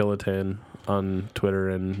 Boozy McKillitan on Twitter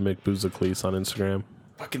and McBooziclease on Instagram.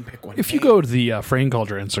 Fucking pick one. If you name. go to the Frame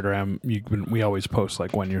Culture Instagram, we always post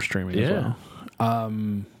like when you're streaming Yeah. as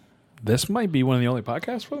well. This might be one of the only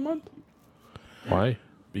podcasts for the month Why?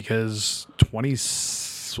 because the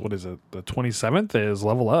 27th is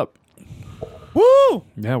Level Up. Woo!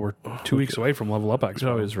 Yeah, we're 2 weeks away from Level Up You should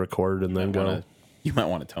Expo. always record and then go. You might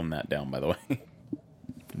want to tone that down, by the way.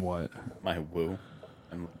 What? My woo.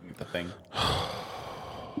 I'm looking at the thing.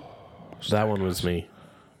 That one was me.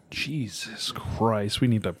 Jesus Christ, we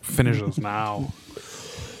need to finish this now.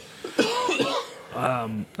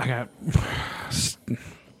 I got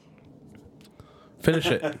Finish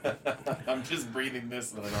it. I'm just breathing this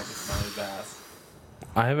so that I don't have to smell his ass.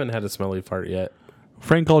 I haven't had a smelly fart yet.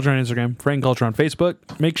 Frank Culture on Instagram, Frank Culture on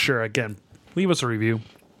Facebook. Make sure, again, leave us a review.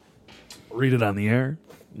 Read it on the air,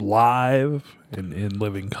 live, in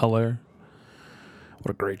living color.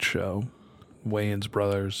 What a great show. Wayans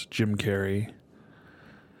Brothers, Jim Carrey.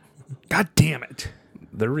 God damn it.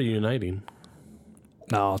 They're reuniting.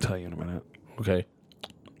 No, I'll tell you in a minute. Okay.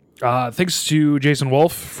 Thanks to Jason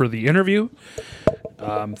Wolf for the interview.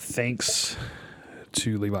 Thanks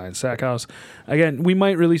to Levi and Stackhouse. Again, we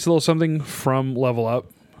might release a little something from Level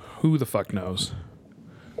Up. Who the fuck knows?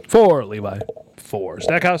 For Levi, for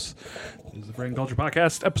Stackhouse. This is the Frank Culture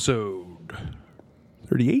Podcast, episode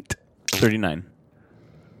 38 39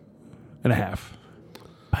 and a half.